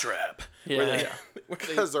go to the strap. Yeah. Where they,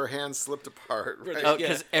 Because their hands slipped apart. Right? Oh, yeah.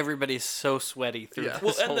 because everybody's so sweaty through Yeah.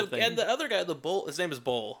 this whole and thing. the other guy, the Bull, his name is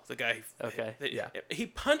Bull. The guy. Okay. Yeah. He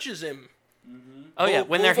punches him. Oh yeah,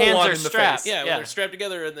 when their full hands on are in the strapped. face. Yeah, when they're strapped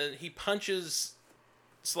together, and then he punches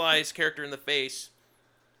Sly's character in the face.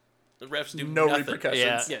 The refs do No nothing.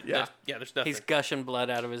 repercussions. Yeah, Yeah. there's nothing. He's gushing blood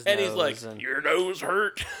out of his and nose. he's like, and- "Your nose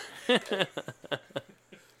hurt."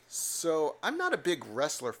 So I'm not a big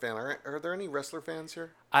wrestler fan. Are there any wrestler fans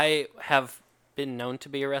here? I have been known to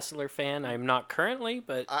be a wrestler fan. I'm not currently,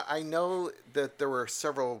 but I know that there were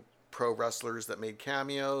several pro wrestlers that made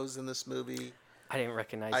cameos in this movie. I didn't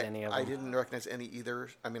recognize any of I them. didn't recognize any either.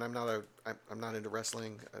 I mean, I'm not into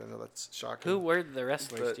wrestling. I don't know, that's shocking. Who were the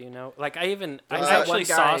wrestlers? But- do you know? Like I Uh, actually one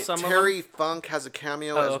saw guy, some Terry of them. Funk has a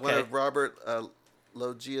cameo Oh, as one okay. of Robert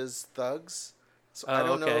Loggia's thugs. So I Oh,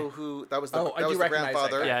 don't okay. know who that was. The, Oh, I that do was the recognize that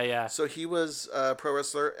grandfather. guy. Yeah. So he was a pro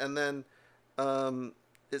wrestler, and then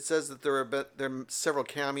it says that there are several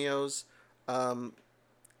cameos.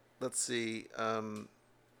 Let's see.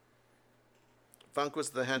 Funk was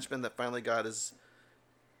the henchman that finally got his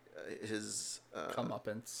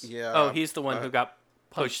Comeuppance. yeah. Oh, he's the one who got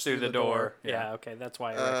punched pushed through the door. Yeah, okay, that's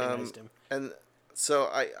why I recognized him. And so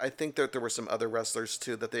I think that there were some other wrestlers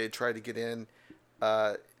too that they had tried to get in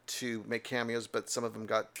to make cameos, but some of them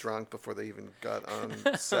got drunk before they even got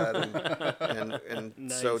on set, and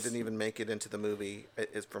so Nice. didn't even make it into the movie.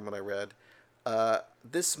 Is from what I read.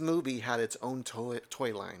 This movie had its own toy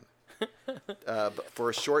line. But for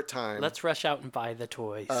a short time, Let's rush out and buy the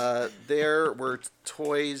toys. there were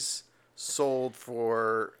toys sold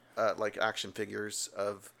for like action figures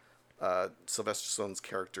of Sylvester Stallone's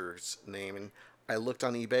character's name, and I looked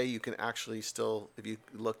on eBay. You can actually still, if you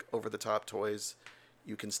look over the top toys,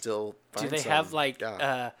 you can still find Do they some. have like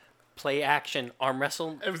Yeah. play action arm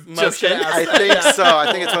wrestle just motion? gonna ask I think so.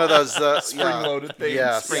 I think it's one of those Spring-loaded things.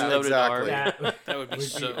 Yes, Spring-loaded exactly. arm. That would be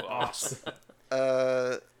so awesome.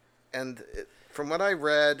 From what I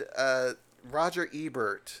read, Roger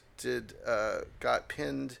Ebert got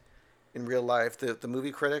pinned in real life, the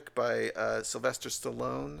movie critic, by Sylvester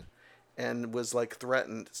Stallone, and was like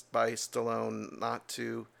threatened by Stallone not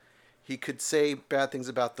to. He could say bad things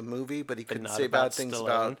about the movie, but he couldn't not say about bad things Stallone.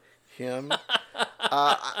 about him.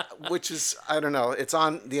 Which is, I don't know. It's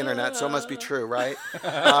on the internet, so it must be true, right?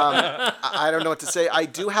 I don't know what to say. I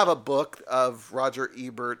do have a book of Roger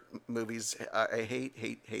Ebert movies. I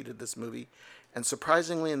hated this movie. And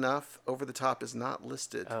surprisingly enough, Over the Top is not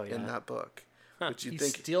listed in that book. Which you'd He's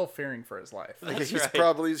think still fearing for his life. he's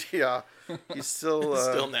probably, he's still...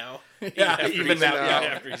 Still now. Yeah, even now. now.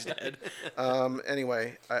 After he's dead.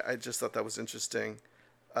 Anyway, I just thought that was interesting.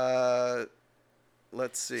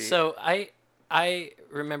 Let's see. So I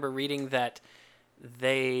remember reading that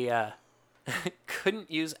they couldn't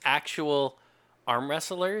use actual arm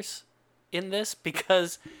wrestlers in this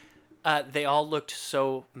because they all looked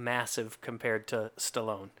so massive compared to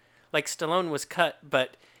Stallone. Like Stallone was cut,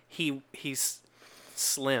 but he's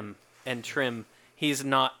slim and trim. He's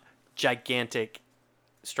not gigantic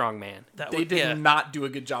strongman. They did not do a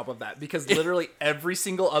good job of that because literally every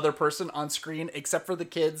single other person on screen, except for the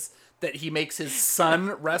kids that he makes his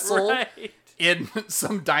son wrestle Right. in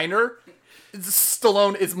some diner,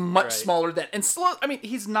 Stallone is much Right. smaller than. And Stallone, I mean,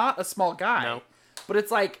 he's not a small guy. No. But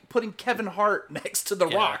it's like putting Kevin Hart next to The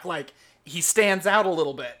Yeah. Rock. Like, he stands out a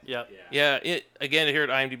little bit. Yep. Yeah, again here at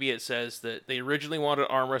IMDb it says that they originally wanted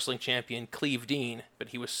arm wrestling champion Cleve Dean, but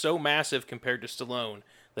he was so massive compared to Stallone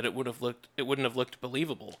that it wouldn't have looked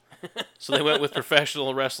believable. So they went with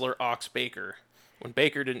professional wrestler Ox Baker. When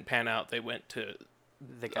Baker didn't pan out, they went to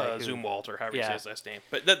The guy who- Zumwalt, or however you Yeah. say his last name.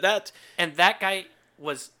 But that And that guy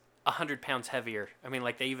was 100 pounds heavier. I mean,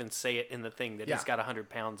 like they even say it in the thing that Yeah. he's got 100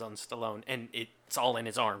 pounds on Stallone, and it's all in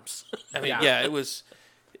his arms. I mean, Yeah. yeah, it was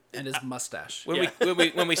And his mustache.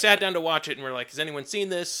 when we sat down to watch it and we're like, has anyone seen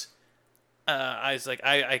this? I was like,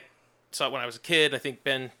 I saw it when I was a kid. I think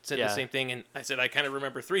Ben said Yeah. the same thing, and I said I kind of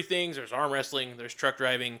remember three things: there's arm wrestling, there's truck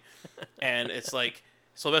driving, and it's like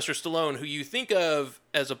Sylvester Stallone, who you think of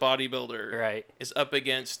as a bodybuilder, Right. is up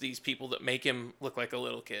against these people that make him look like a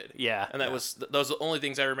little kid. Yeah. and that was those are the only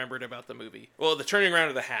things I remembered about the movie. Well, the turning around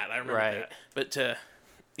of the hat, I remember Right. that, but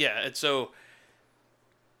yeah, and so.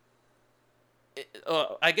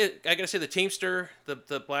 I gotta say the Teamster,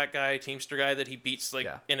 the black guy Teamster guy that he beats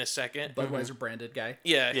Yeah. in a second. Budweiser branded guy.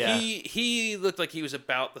 Yeah, Yeah. he looked like he was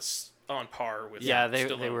about on par with. Yeah, they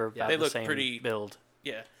Stallone. were about they the looked same pretty. build.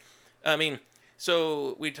 Yeah, I mean,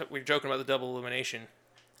 so we were joking about the double elimination,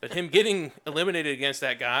 but him getting eliminated against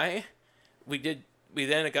that guy, we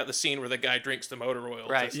then got the scene where the guy drinks the motor oil.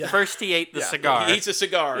 Right. to- First he ate the Yeah. cigar, He eats a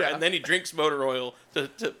cigar Yeah. and then he drinks motor oil to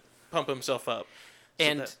pump himself up. So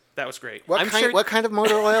And- that was great. what I'm kind? sure- What kind of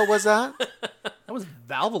motor oil was that? That was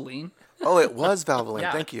Valvoline. Oh, it was Valvoline.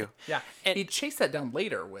 Yeah. Thank you. Yeah. And- he chased that down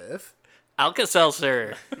later with...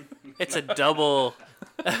 Alka-Seltzer. It's a double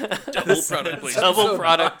Double product placement. double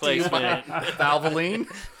product brought to you by placement.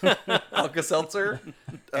 Valvoline, Alka-Seltzer,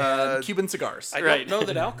 and Cuban cigars. I Right. don't know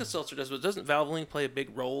that Alka-Seltzer does, but doesn't Valvoline play a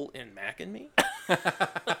big role in Mac and Me?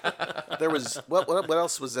 There was what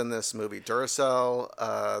else was in this movie?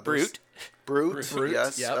 Duracell, Brute. Brute, Brute,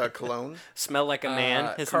 yes, yep. Cologne, Smell like a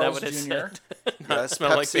man. Isn't Carl's that what it Jr. said? yes,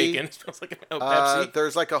 Smell like Pepsi. bacon. Smells like Pepsi.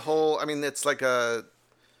 There's like a whole. I mean, it's like a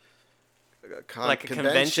Like a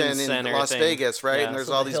convention in center Las thing. Vegas, right? Yeah. And there's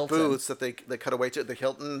So all the these Hilton. booths that they cut away to the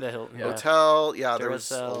Hilton, The Hilton, yeah. Hotel. Yeah, there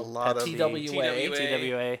was a Duracell, lot of Pepsi,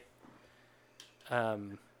 TWA. TWA.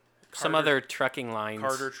 Some Carter- other trucking lines.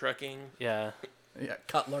 Carter Trucking. Yeah. Yeah,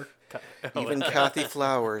 Cutler. even Kathy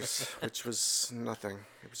Flowers, which was nothing.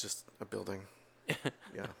 It was just a building.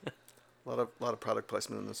 Yeah, a lot of product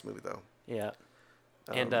placement in this movie, though. Yeah.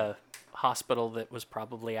 And a hospital that was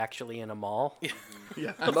probably actually in a mall.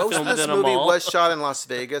 Most of Filmed this in a movie mall. was shot in Las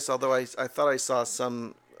Vegas, although I thought I saw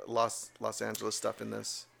some Los Angeles stuff in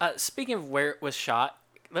this. Speaking of where it was shot,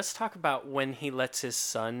 let's talk about when he lets his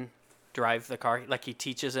son drive the car. Like he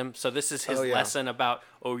teaches him. So this is his Oh, yeah. lesson about,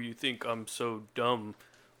 oh, you think I'm so dumb.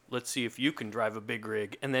 Let's see if you can drive a big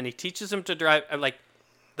rig. And then he teaches him to drive. Like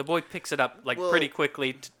the boy picks it up like Well, pretty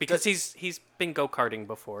quickly because he's been go-karting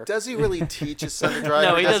before. Does he really teach his son to drive?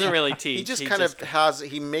 No, or he does doesn't really teach. He just He kind just- of has.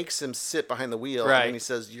 He makes him sit behind the wheel, and Right. then he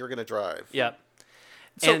says, "You're going to drive." Yeah.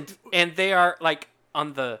 So- And they are like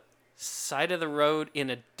on the side of the road in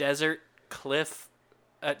a desert cliff,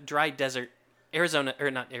 a dry desert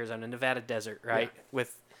Nevada desert, right? Yeah.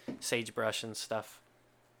 With sagebrush and stuff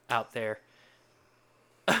out there.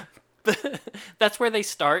 That's where they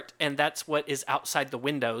start, and that's what is outside the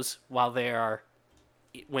windows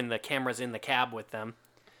when the camera's in the cab with them.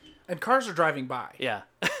 And cars are driving by. Yeah.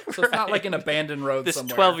 So it's not like an abandoned road This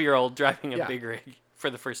somewhere. 12-year-old driving a Yeah. big rig for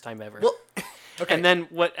the first time ever. Well, okay. And then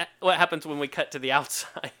what happens when we cut to the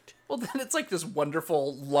outside? Well, then it's like this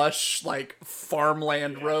wonderful, lush, like,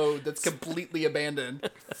 farmland road that's completely abandoned.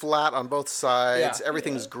 Flat on both sides. Yeah.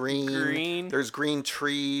 Everything's green. There's green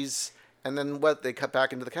trees. And then they cut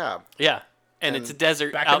back into the cab. Yeah. And it's a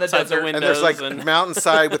desert back in the outside the desert. windows. And there's like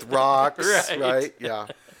mountainside with rocks, Right. right? Yeah.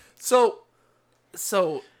 So,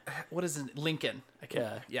 what is it? Lincoln.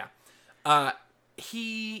 Yeah.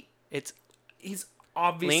 It's He's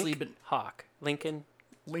obviously Link been... Hawk. Lincoln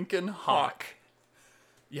Hawk.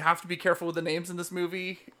 You have to be careful with the names in this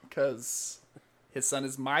movie, because his son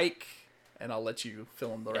is Mike, and I'll let you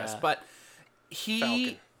fill in the rest. Yeah. But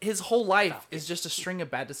Falcon. his whole life is just a string of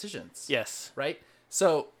bad decisions. Yes. Right?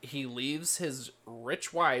 So he leaves his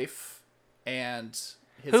rich wife and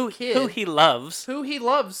his kid. Who he loves. Who he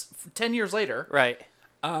loves 10 years later. Right.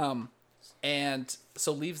 And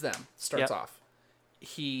so leaves them, starts Yep. off.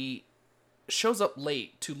 He shows up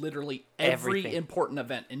late to literally every Everything. important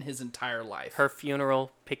event in his entire life. Her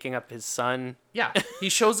funeral, picking up his son. Yeah, he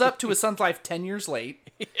shows up to his son's life 10 years late.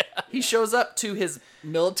 Yeah. He shows up to his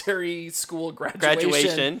military school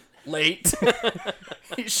graduation. Late.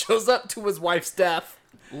 He shows up to his wife's death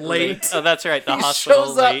late. Oh, that's right. The he hospital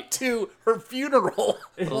shows late. up to her funeral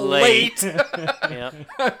Late. late. Yep.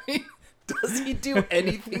 I mean, does he do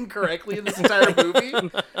anything correctly in this entire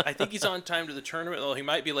movie? I think he's on time to the tournament, though he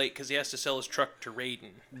might be late because he has to sell his truck to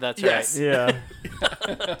Raiden. That's Yes. right.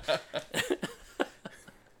 Yeah.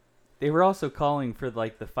 They were also calling for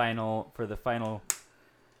the final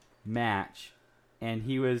match, and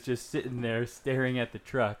he was just sitting there staring at the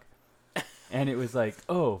truck, and it was like,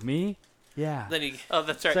 "Oh, me? Yeah." Then he Oh,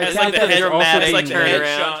 that's right. So I It's can't like the think they're also dramatic being like the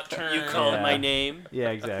turnaround. headshot turn. You called Yeah. my name. Yeah,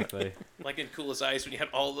 exactly. like in Coolest Ice when you had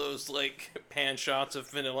all those like pan shots of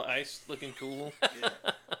Vanilla Ice looking cool.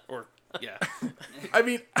 Or yeah. I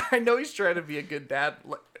mean, I know he's trying to be a good dad,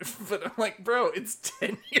 but I'm like, bro, it's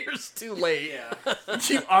 10 years too late. Yeah.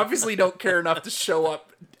 You obviously don't care enough to show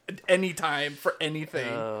up anytime for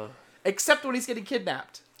anything, except when he's getting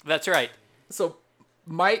kidnapped. That's right. So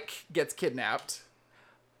Mike gets kidnapped.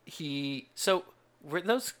 So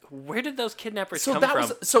where did those kidnappers So come that from?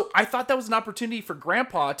 was so I thought that was an opportunity for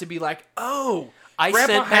Grandpa to be like, oh, I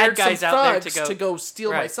Grandpa sent bad hired some guys out there thugs to go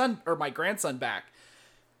steal my Right. son or my grandson back.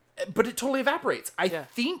 But it totally evaporates. I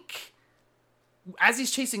think as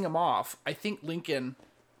he's chasing him off, I think Lincoln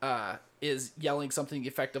is yelling something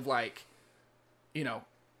effective like,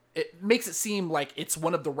 it makes it seem like it's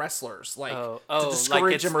one of the wrestlers, like to like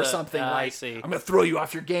discourage it's him or the- something. I Like, see. I'm gonna throw you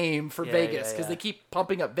off your game for Yeah, Vegas yeah, because yeah. they keep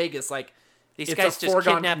pumping up Vegas like These it's guys a just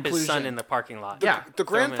foregone kidnapped his son conclusion. in the parking lot. Yeah. The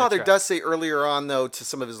Throw him in a grandfather truck. does say earlier on, though, to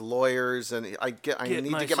some of his lawyers, and I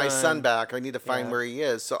need my to get my son son. back. I need to find Yeah. where he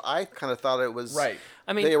is. So I kind of thought it was Right.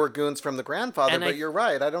 I mean, they were goons from the grandfather, and but I- you're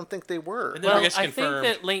right. I don't think they were. And then- Well, gets I think confirmed.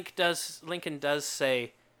 that Lincoln does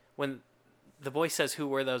say when the boy says, "Who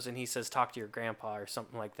were those?" and he says, "Talk to your grandpa" or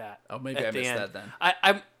something like that. Oh, maybe at I the missed end. that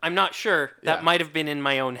then. I'm not sure. That Yeah. might have been in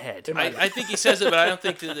my own head. I think he says it, but I don't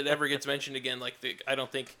think that it ever gets mentioned again. I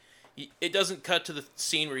don't think it doesn't cut to the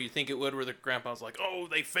scene where you think it would, where the grandpa's like, "Oh,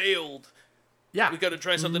 they failed. Yeah, We got to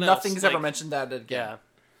try something else." Nothing's ever Like, mentioned that again. Yeah.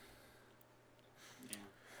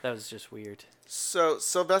 That was just weird. So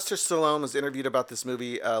Sylvester Stallone was interviewed about this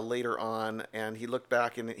movie later on, and he looked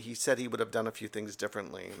back and he said he would have done a few things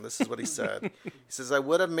differently. And this is what he said. He says, "I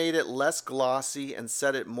would have made it less glossy and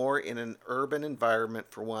set it more in an urban environment,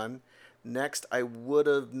 for one. Next, I would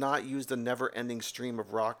have not used a never-ending stream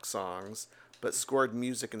of rock songs, but scored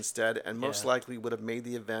music instead, and most likely would have made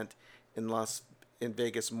the event in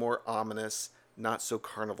Vegas more ominous, not so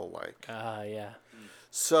carnival-like." Yeah.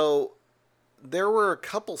 So there were a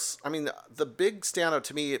couple. I mean, the big standout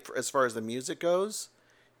to me as far as the music goes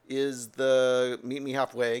is the "Meet Me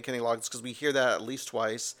Halfway" Kenny Loggins, because we hear that at least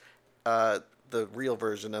twice, the real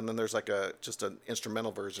version, and then there's like just an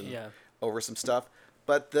instrumental version over some stuff.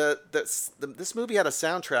 But this movie had a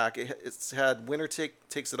soundtrack. It's had "Winner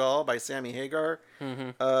Takes It All" by Sammy Hagar.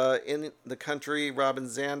 Mm-hmm. In the Country, Robin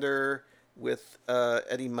Zander with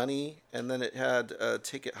Eddie Money, and then it had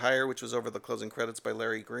 "Take It Higher," which was over the closing credits by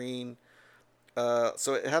Larry Green.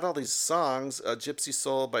 So it had all these songs: "Gypsy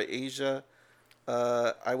Soul" by Asia,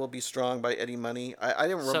 "I Will Be Strong" by Eddie Money. I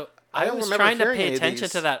didn't. So I don't was remember trying to hearing pay any of attention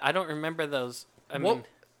these. to that. I don't remember those. I mean,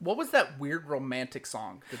 What was that weird romantic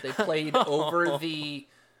song that they played over the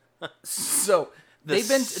So they've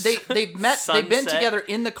been they've been Sunset. together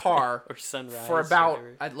in the car Or sunrise. for about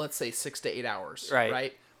whatever. let's say 6 to 8 hours.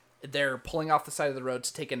 Right. They're pulling off the side of the road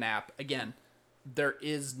to take a nap. Again, there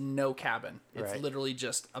is no cabin. It's Right. literally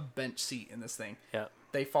just a bench seat in this thing. Yeah.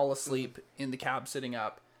 They fall asleep in the cab sitting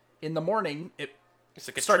up. In the morning, It's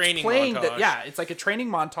like a starts training playing. montage. It's like a training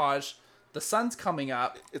montage. The sun's coming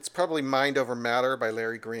up. It's probably Mind Over Matter by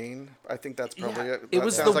Larry Green. I think that's probably it. It That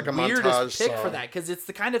was sounds the like a weirdest montage pick song. for that because it's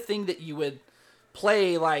the kind of thing that you would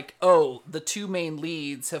play like, oh, the two main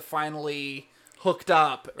leads have finally hooked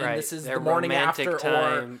up, and Right. this is Their the morning romantic after,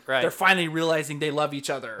 time. or Right. they're finally realizing they love each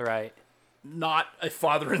other. Right. Not a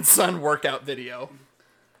father and son workout video.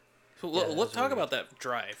 So let's talk about that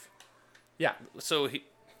drive. Yeah. So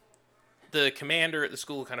the commander at the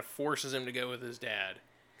school kind of forces him to go with his dad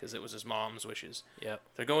because it was his mom's wishes. Yep.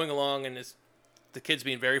 They're going along, and the kid's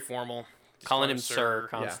being very formal. Just Calling calling him sir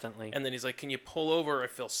constantly. And then he's like, "Can you pull over? I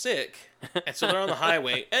feel sick." And so they're on the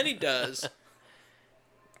highway, and he does.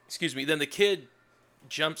 Excuse me. Then the kid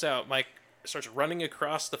jumps out. Mike starts running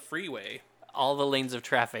across the freeway. All the lanes of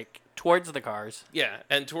traffic towards the cars Yeah,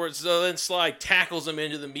 and so then Sly tackles him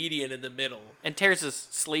into the median in the middle. and tears his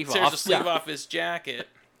sleeve Tears off. the sleeve off his jacket.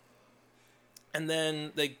 And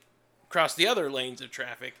then they cross the other lanes of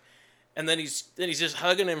traffic. And then he's just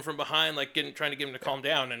hugging him from behind, like trying to get him to calm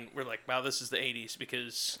down. And we're like, wow, this is the 80s,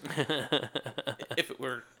 because if it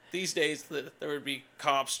were these days, there would be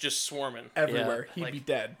cops just swarming Everywhere. Yeah. He'd Like- be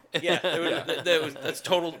dead. Yeah, that's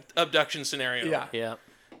total abduction scenario. Yeah. Yeah.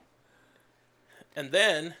 And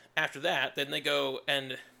then after that, then they go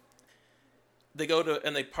and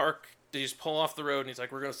they park. They just pull off the road, and he's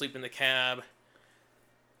like, "We're gonna sleep in the cab,"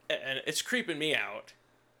 and it's creeping me out.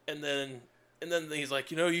 And then he's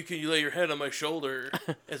like, "You can lay your head on my shoulder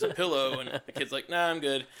as a pillow," and the kid's like, "Nah, I'm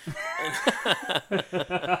good."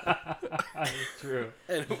 True.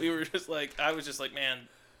 And we were just like, I was just like, man,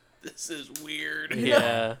 this is weird.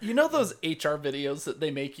 Yeah. You know those HR videos that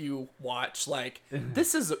they make you watch? Like,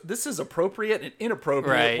 this is appropriate and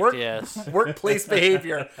inappropriate Right, yes. workplace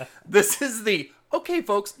behavior. This is okay,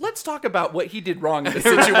 folks, let's talk about what he did wrong in this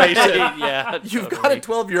situation. Yeah. You've got a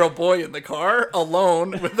 12-year-old boy in the car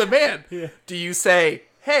alone with a man. Do you say,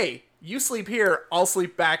 hey, you sleep here, I'll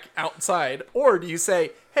sleep back outside? Or do you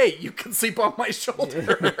say, hey, you can sleep on my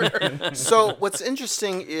shoulder? So what's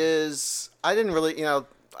interesting is I didn't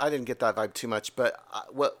get that vibe too much, but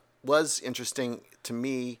what was interesting to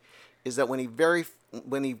me is that when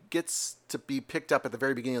he gets to be picked up at the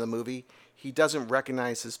very beginning of the movie, he doesn't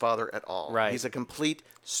recognize his father at all. Right. He's a complete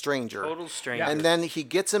stranger. Total stranger. And then he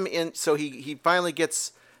gets him in, so he finally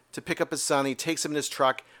gets to pick up his son. He takes him in his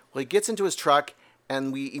truck. Well, he gets into his truck,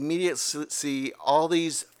 and we immediately see all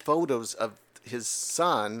these photos of his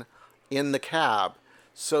son in the cab.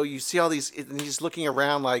 So you see all these, and he's looking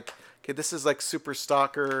around like, okay, this is like super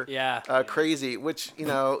stalker, crazy, which,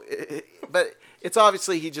 but it's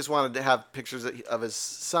obviously he just wanted to have pictures of his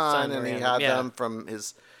son and he had them from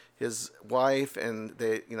his wife, and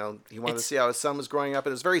they, he wanted to see how his son was growing up.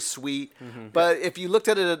 It was very sweet. Mm-hmm. But if you looked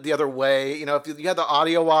at it the other way, if you had the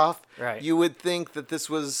audio off, right, you would think that this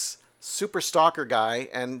was super stalker guy,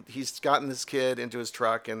 and he's gotten this kid into his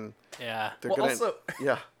truck, and yeah, they're gonna, also,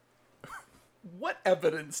 yeah. What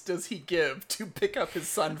evidence does he give to pick up his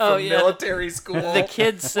son from military school? The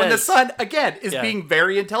kid says, when the son again is being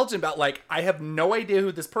very intelligent about, like, I have no idea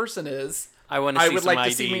who this person is. I would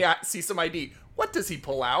like to see some ID. What does he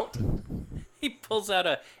pull out? He pulls out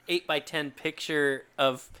a 8x10 picture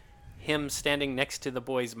of him standing next to the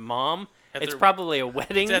boy's mom. It's probably a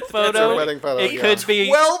wedding photo. It's a wedding photo. It could be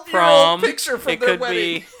 12-year-old prom. picture from their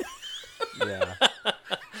wedding. Yeah.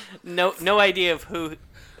 No idea of who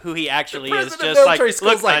he actually is. President Just like,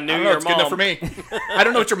 school's look, I knew your it's good enough for mom. me. I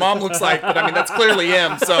don't know what your mom looks like, but I mean that's clearly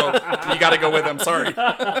him. So you got to go with him. Sorry.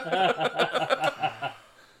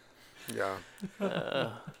 Yeah.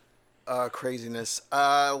 Craziness.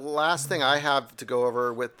 Last thing I have to go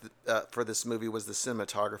over with for this movie was the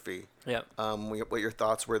cinematography. Yeah. What your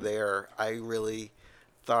thoughts were there? I really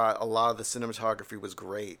thought a lot of the cinematography was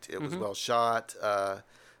great. It was well shot.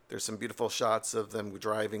 There's some beautiful shots of them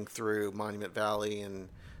driving through Monument Valley in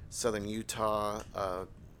southern Utah.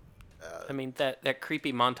 I mean, that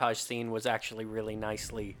creepy montage scene was actually really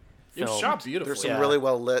nicely It was filmed. shot beautifully. There's some really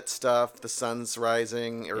well lit stuff. The sun's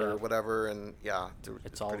rising or whatever, and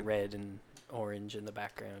it's all red and orange in the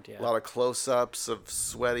background. Yeah, a lot of close-ups of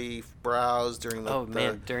sweaty brows during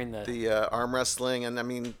the during the arm wrestling, and I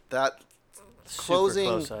mean that super closing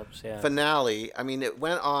close-ups, finale. I mean, it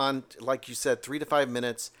went on, like you said, 3 to 5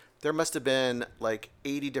 minutes. There must have been like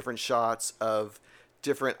 80 different shots of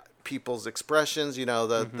different people's expressions.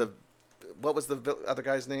 The what was the other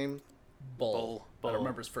guy's name? Bull. I don't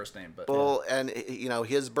remember his first name, but Bull, and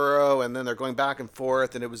his burrow, and then they're going back and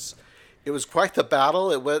forth, and it was quite the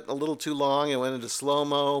battle. It went a little too long. It went into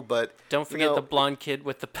slow-mo, but don't forget the blonde kid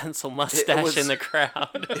with the pencil mustache in the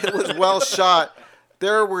crowd. It was well shot.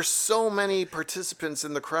 There were so many participants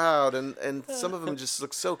in the crowd, and some of them just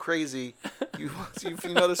look so crazy. If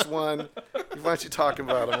you notice one, why don't you talk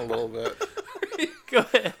about him a little bit? Go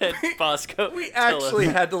ahead, Bosco. We actually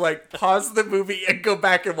had to pause the movie and go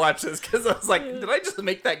back and watch this because I was like, did I just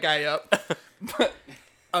make that guy up? But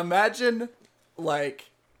imagine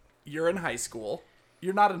you're in high school.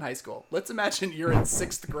 You're not in high school. Let's imagine you're in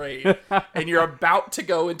 6th grade and you're about to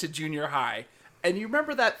go into junior high. And you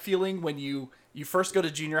remember that feeling when you first go to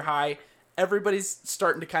junior high, everybody's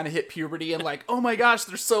starting to kind of hit puberty and oh my gosh,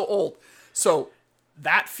 they're so old. So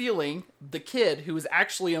that feeling, the kid who is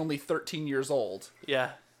actually only 13 years old.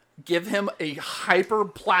 Yeah. Give him a hyper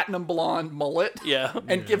platinum blonde mullet. Yeah.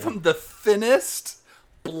 And give him the thinnest,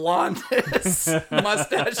 blondest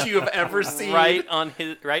mustache you have ever seen. Right on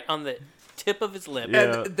the tip of his lip.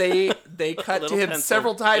 Yeah. And they cut to him pencil.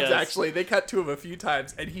 several times, yes. actually. They cut to him a few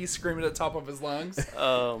times, and he's screaming at the top of his lungs.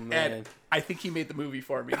 Oh, man. And I think he made the movie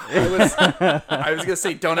for me. I was going to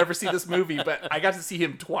say, don't ever see this movie, but I got to see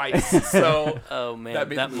him twice. So oh, man,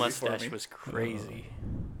 that mustache was crazy.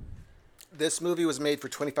 This movie was made for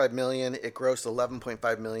 $25 million. It grossed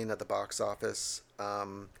 $11.5 million at the box office.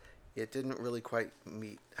 It didn't really quite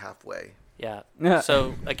meet halfway. Yeah.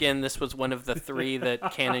 So, again, this was one of the 3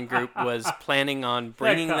 that Cannon Group was planning on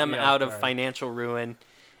bringing them out of financial ruin.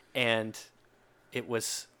 And it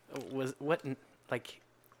was what,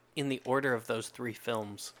 in the order of those 3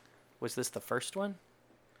 films, was this the first one?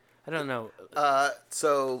 I don't know.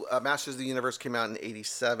 So Masters of the Universe came out in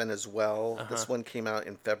 1987 as well. Uh-huh. This one came out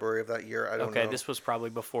in February of that year. I don't know. Okay, this was probably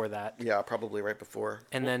before that. Yeah, probably right before.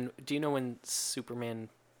 And then, do you know when Superman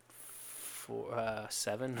 4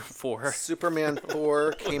 Superman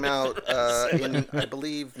 4 came out in, I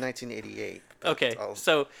believe, 1988. Okay,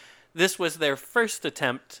 so this was their first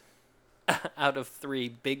attempt out of 3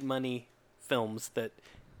 big money films that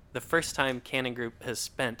the first time Cannon Group has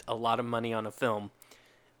spent a lot of money on a film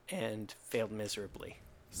and failed miserably.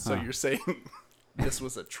 So you're saying this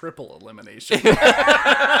was a triple elimination?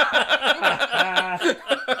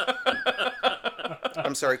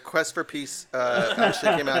 I'm sorry, Quest for Peace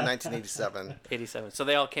actually came out in 1987. 87. So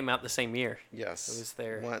they all came out the same year. Yes. It was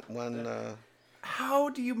their... One How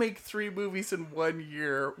do you make 3 movies in 1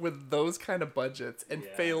 year with those kind of budgets and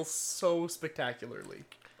fail so spectacularly?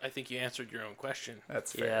 I think you answered your own question.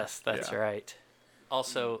 That's fair. Yes, that's right.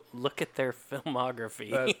 Also, look at their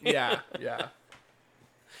filmography. Yeah.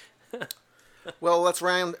 Well, let's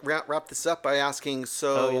wrap this up by asking,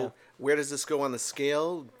 where does this go on the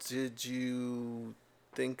scale? Did you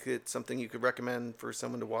think it's something you could recommend for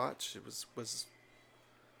someone to watch? Was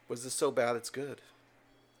this so bad it's good?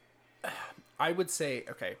 I would say,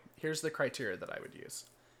 okay, here's the criteria that I would use.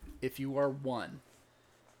 If you are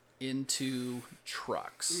into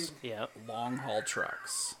trucks, long haul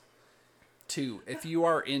trucks. 2, if you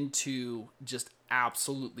are into just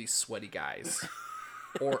absolutely sweaty guys,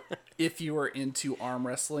 or if you are into arm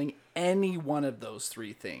wrestling, any one of those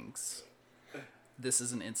 3 things, this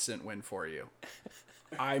is an instant win for you.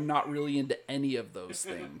 I'm not really into any of those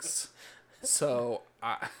things. So,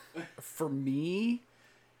 for me,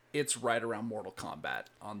 it's right around Mortal Kombat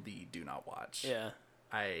on the Do Not Watch. Yeah.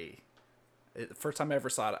 The first time I ever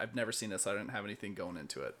saw it, I've never seen this, so I didn't have anything going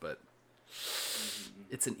into it, but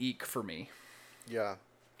it's an eek for me. Yeah.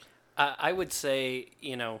 I would say,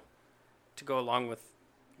 to go along with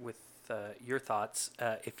your thoughts,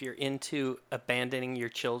 if you're into abandoning your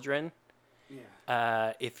children,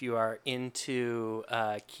 if you are into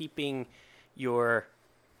keeping your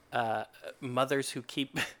mothers who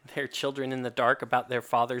keep their children in the dark about their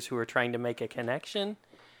fathers who are trying to make a connection,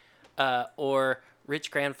 or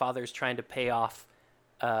rich grandfathers trying to pay off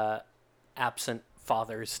absent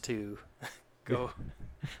fathers to go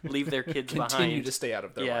leave their kids behind. Continue to stay out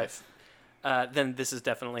of their life. Then this is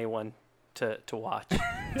definitely one to watch.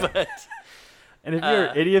 But and if you're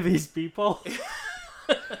any of these people,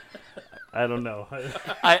 I don't know.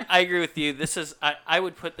 I agree with you. This is I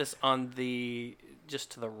would put this on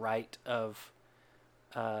just to the right of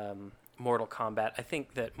Mortal Kombat. I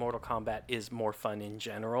think that Mortal Kombat is more fun in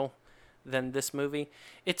general than this movie.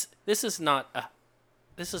 This is not a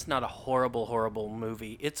horrible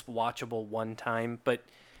movie. It's watchable one time, but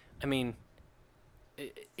I mean,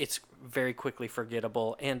 it's very quickly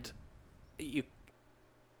forgettable, and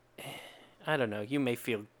I don't know, you may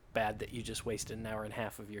feel bad that you just wasted an hour and a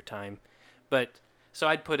half of your time, but so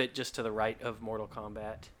I'd put it just to the right of Mortal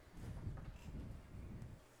Kombat.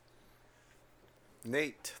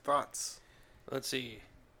 Nate, thoughts? Let's see.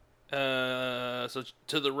 So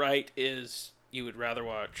to the right is you would rather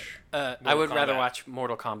watch. I would rather Kombat. watch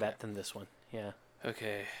Mortal Kombat than this one. Yeah.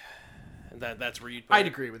 Okay, that's where you'd. Put I'd it.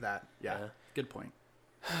 agree with that. Yeah. Yeah. Good point.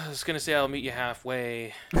 I was gonna say I'll meet you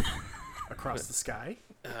halfway. Across the sky.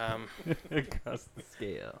 Across the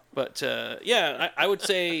scale. But yeah, I would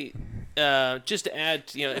say just to add,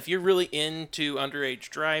 if you're really into underage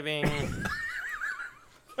driving,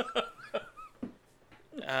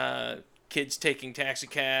 kids taking taxi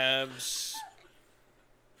cabs,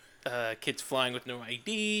 kids flying with no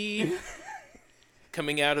ID,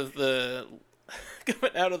 coming out of the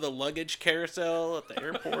luggage carousel at the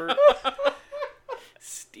airport.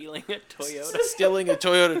 Stealing a Toyota. Stealing a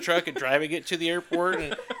Toyota truck and driving it to the airport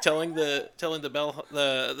and telling the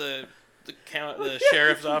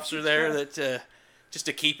sheriff's officer there that just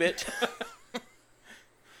to keep it.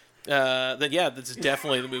 Then yeah, this is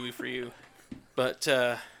definitely the movie for you. But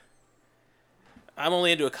I'm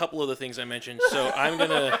only into a couple of the things I mentioned, so I'm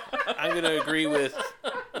gonna agree with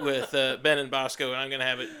Ben and Bosco, and I'm gonna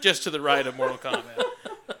have it just to the right of Mortal Kombat.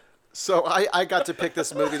 So I got to pick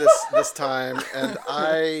this movie this time, and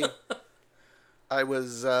I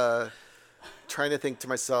was trying to think to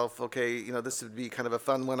myself, okay, this would be kind of a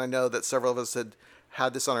fun one. I know that several of us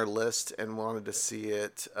had this on our list and wanted to see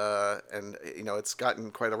it, and it's gotten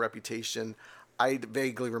quite a reputation. I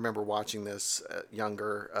vaguely remember watching this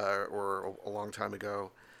younger or a long time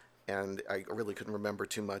ago, and I really couldn't remember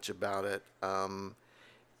too much about it.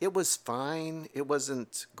 It was fine. It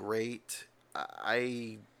wasn't great.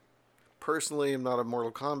 I personally am not a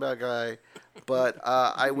Mortal Kombat guy, but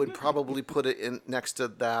I would probably put it in next to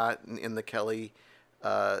that in the Kelly,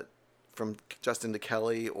 from Justin to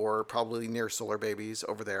Kelly, or probably near Solar Babies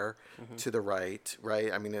over there to the right.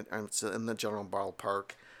 I mean, it's in the general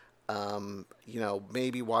ballpark.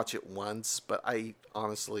 Maybe watch it once, but I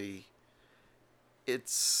honestly,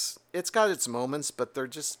 it's got its moments, but they're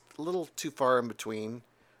just a little too far in between.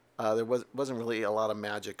 There wasn't really a lot of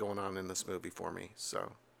magic going on in this movie for me,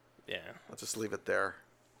 so. Yeah. I'll just leave it there.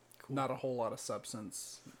 Not a whole lot of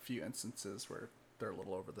substance. A few instances where they're a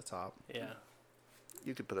little over the top. Yeah.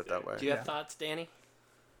 You could put it that way. Do you have thoughts, Danny?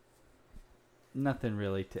 Nothing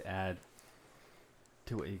really to add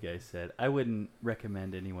to what you guys said. I wouldn't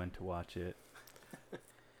recommend anyone to watch it.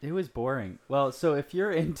 It was boring. Well, so if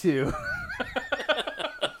you're into...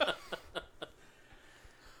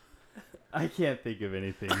 I can't think of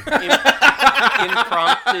anything.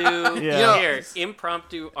 Impromptu. Yeah.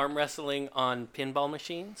 Impromptu arm wrestling on pinball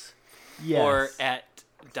machines. Yes. Or at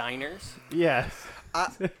diners. Yes.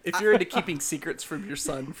 If you're into keeping secrets from your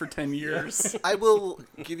son for 10 years. I will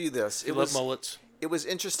give you this. It was mullets. It was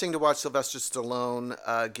interesting to watch Sylvester Stallone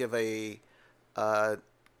give a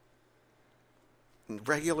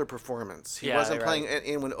regular performance. He wasn't playing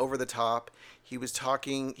anyone over the top. He was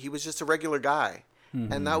talking. He was just a regular guy.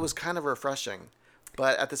 Mm-hmm. And that was kind of refreshing.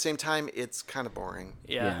 But at the same time, it's kind of boring.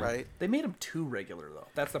 Yeah. Right? They made him too regular, though.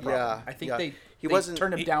 That's the problem. Yeah, I think yeah. they wasn't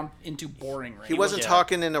turned him down into boring range. He wasn't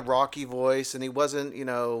talking in a Rocky voice, and he wasn't,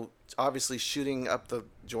 obviously shooting up the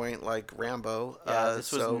joint like Rambo. Yeah,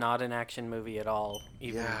 this was not an action movie at all.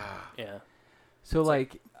 Even. Yeah. So,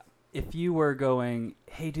 like, if you were going,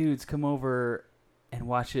 hey, dudes, come over and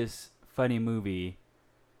watch this funny movie,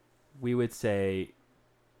 we would say,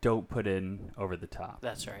 don't put in over the top.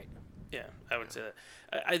 That's right. Yeah, I would say that.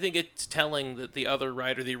 I think it's telling that the other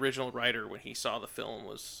writer, the original writer, when he saw the film,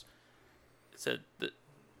 said that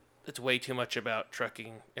it's way too much about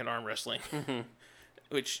trucking and arm wrestling,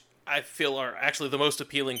 which I feel are actually the most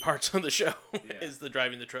appealing parts of the show, is the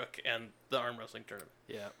driving the truck and the arm wrestling tournament.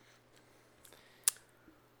 Yeah.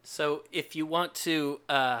 So if you want to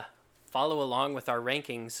follow along with our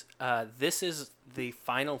rankings, this is the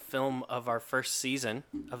final film of our first season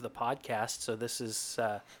of the podcast. So this is,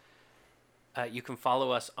 you can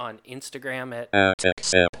follow us on Instagram at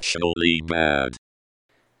Exceptionally Bad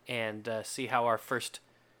and see how our first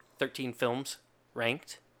 13 films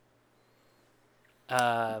ranked.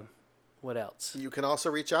 What else? You can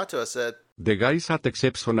also reach out to us at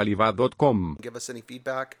theguys@exceptionallybad.com. give us any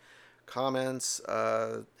feedback, comments,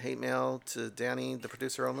 hate mail to Danny, the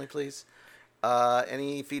producer only, please.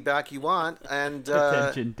 Any feedback you want, and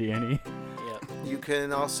Attention, Danny. Yep. You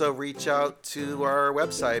can also reach out to our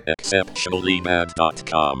website,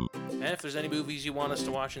 exceptionallybad.com. And if there's any movies you want us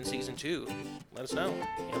to watch in season 2, let us know.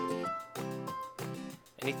 Yep.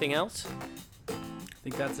 Anything else? I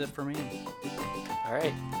think that's it for me. All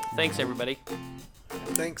right. Thanks, everybody.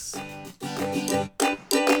 Thanks.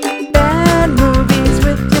 Bad movies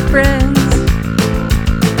with your friends.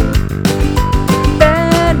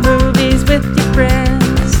 Bad movies with your friends.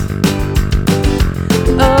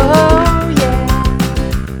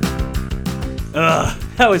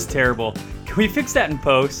 was terrible. Can we fix that in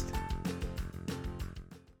post?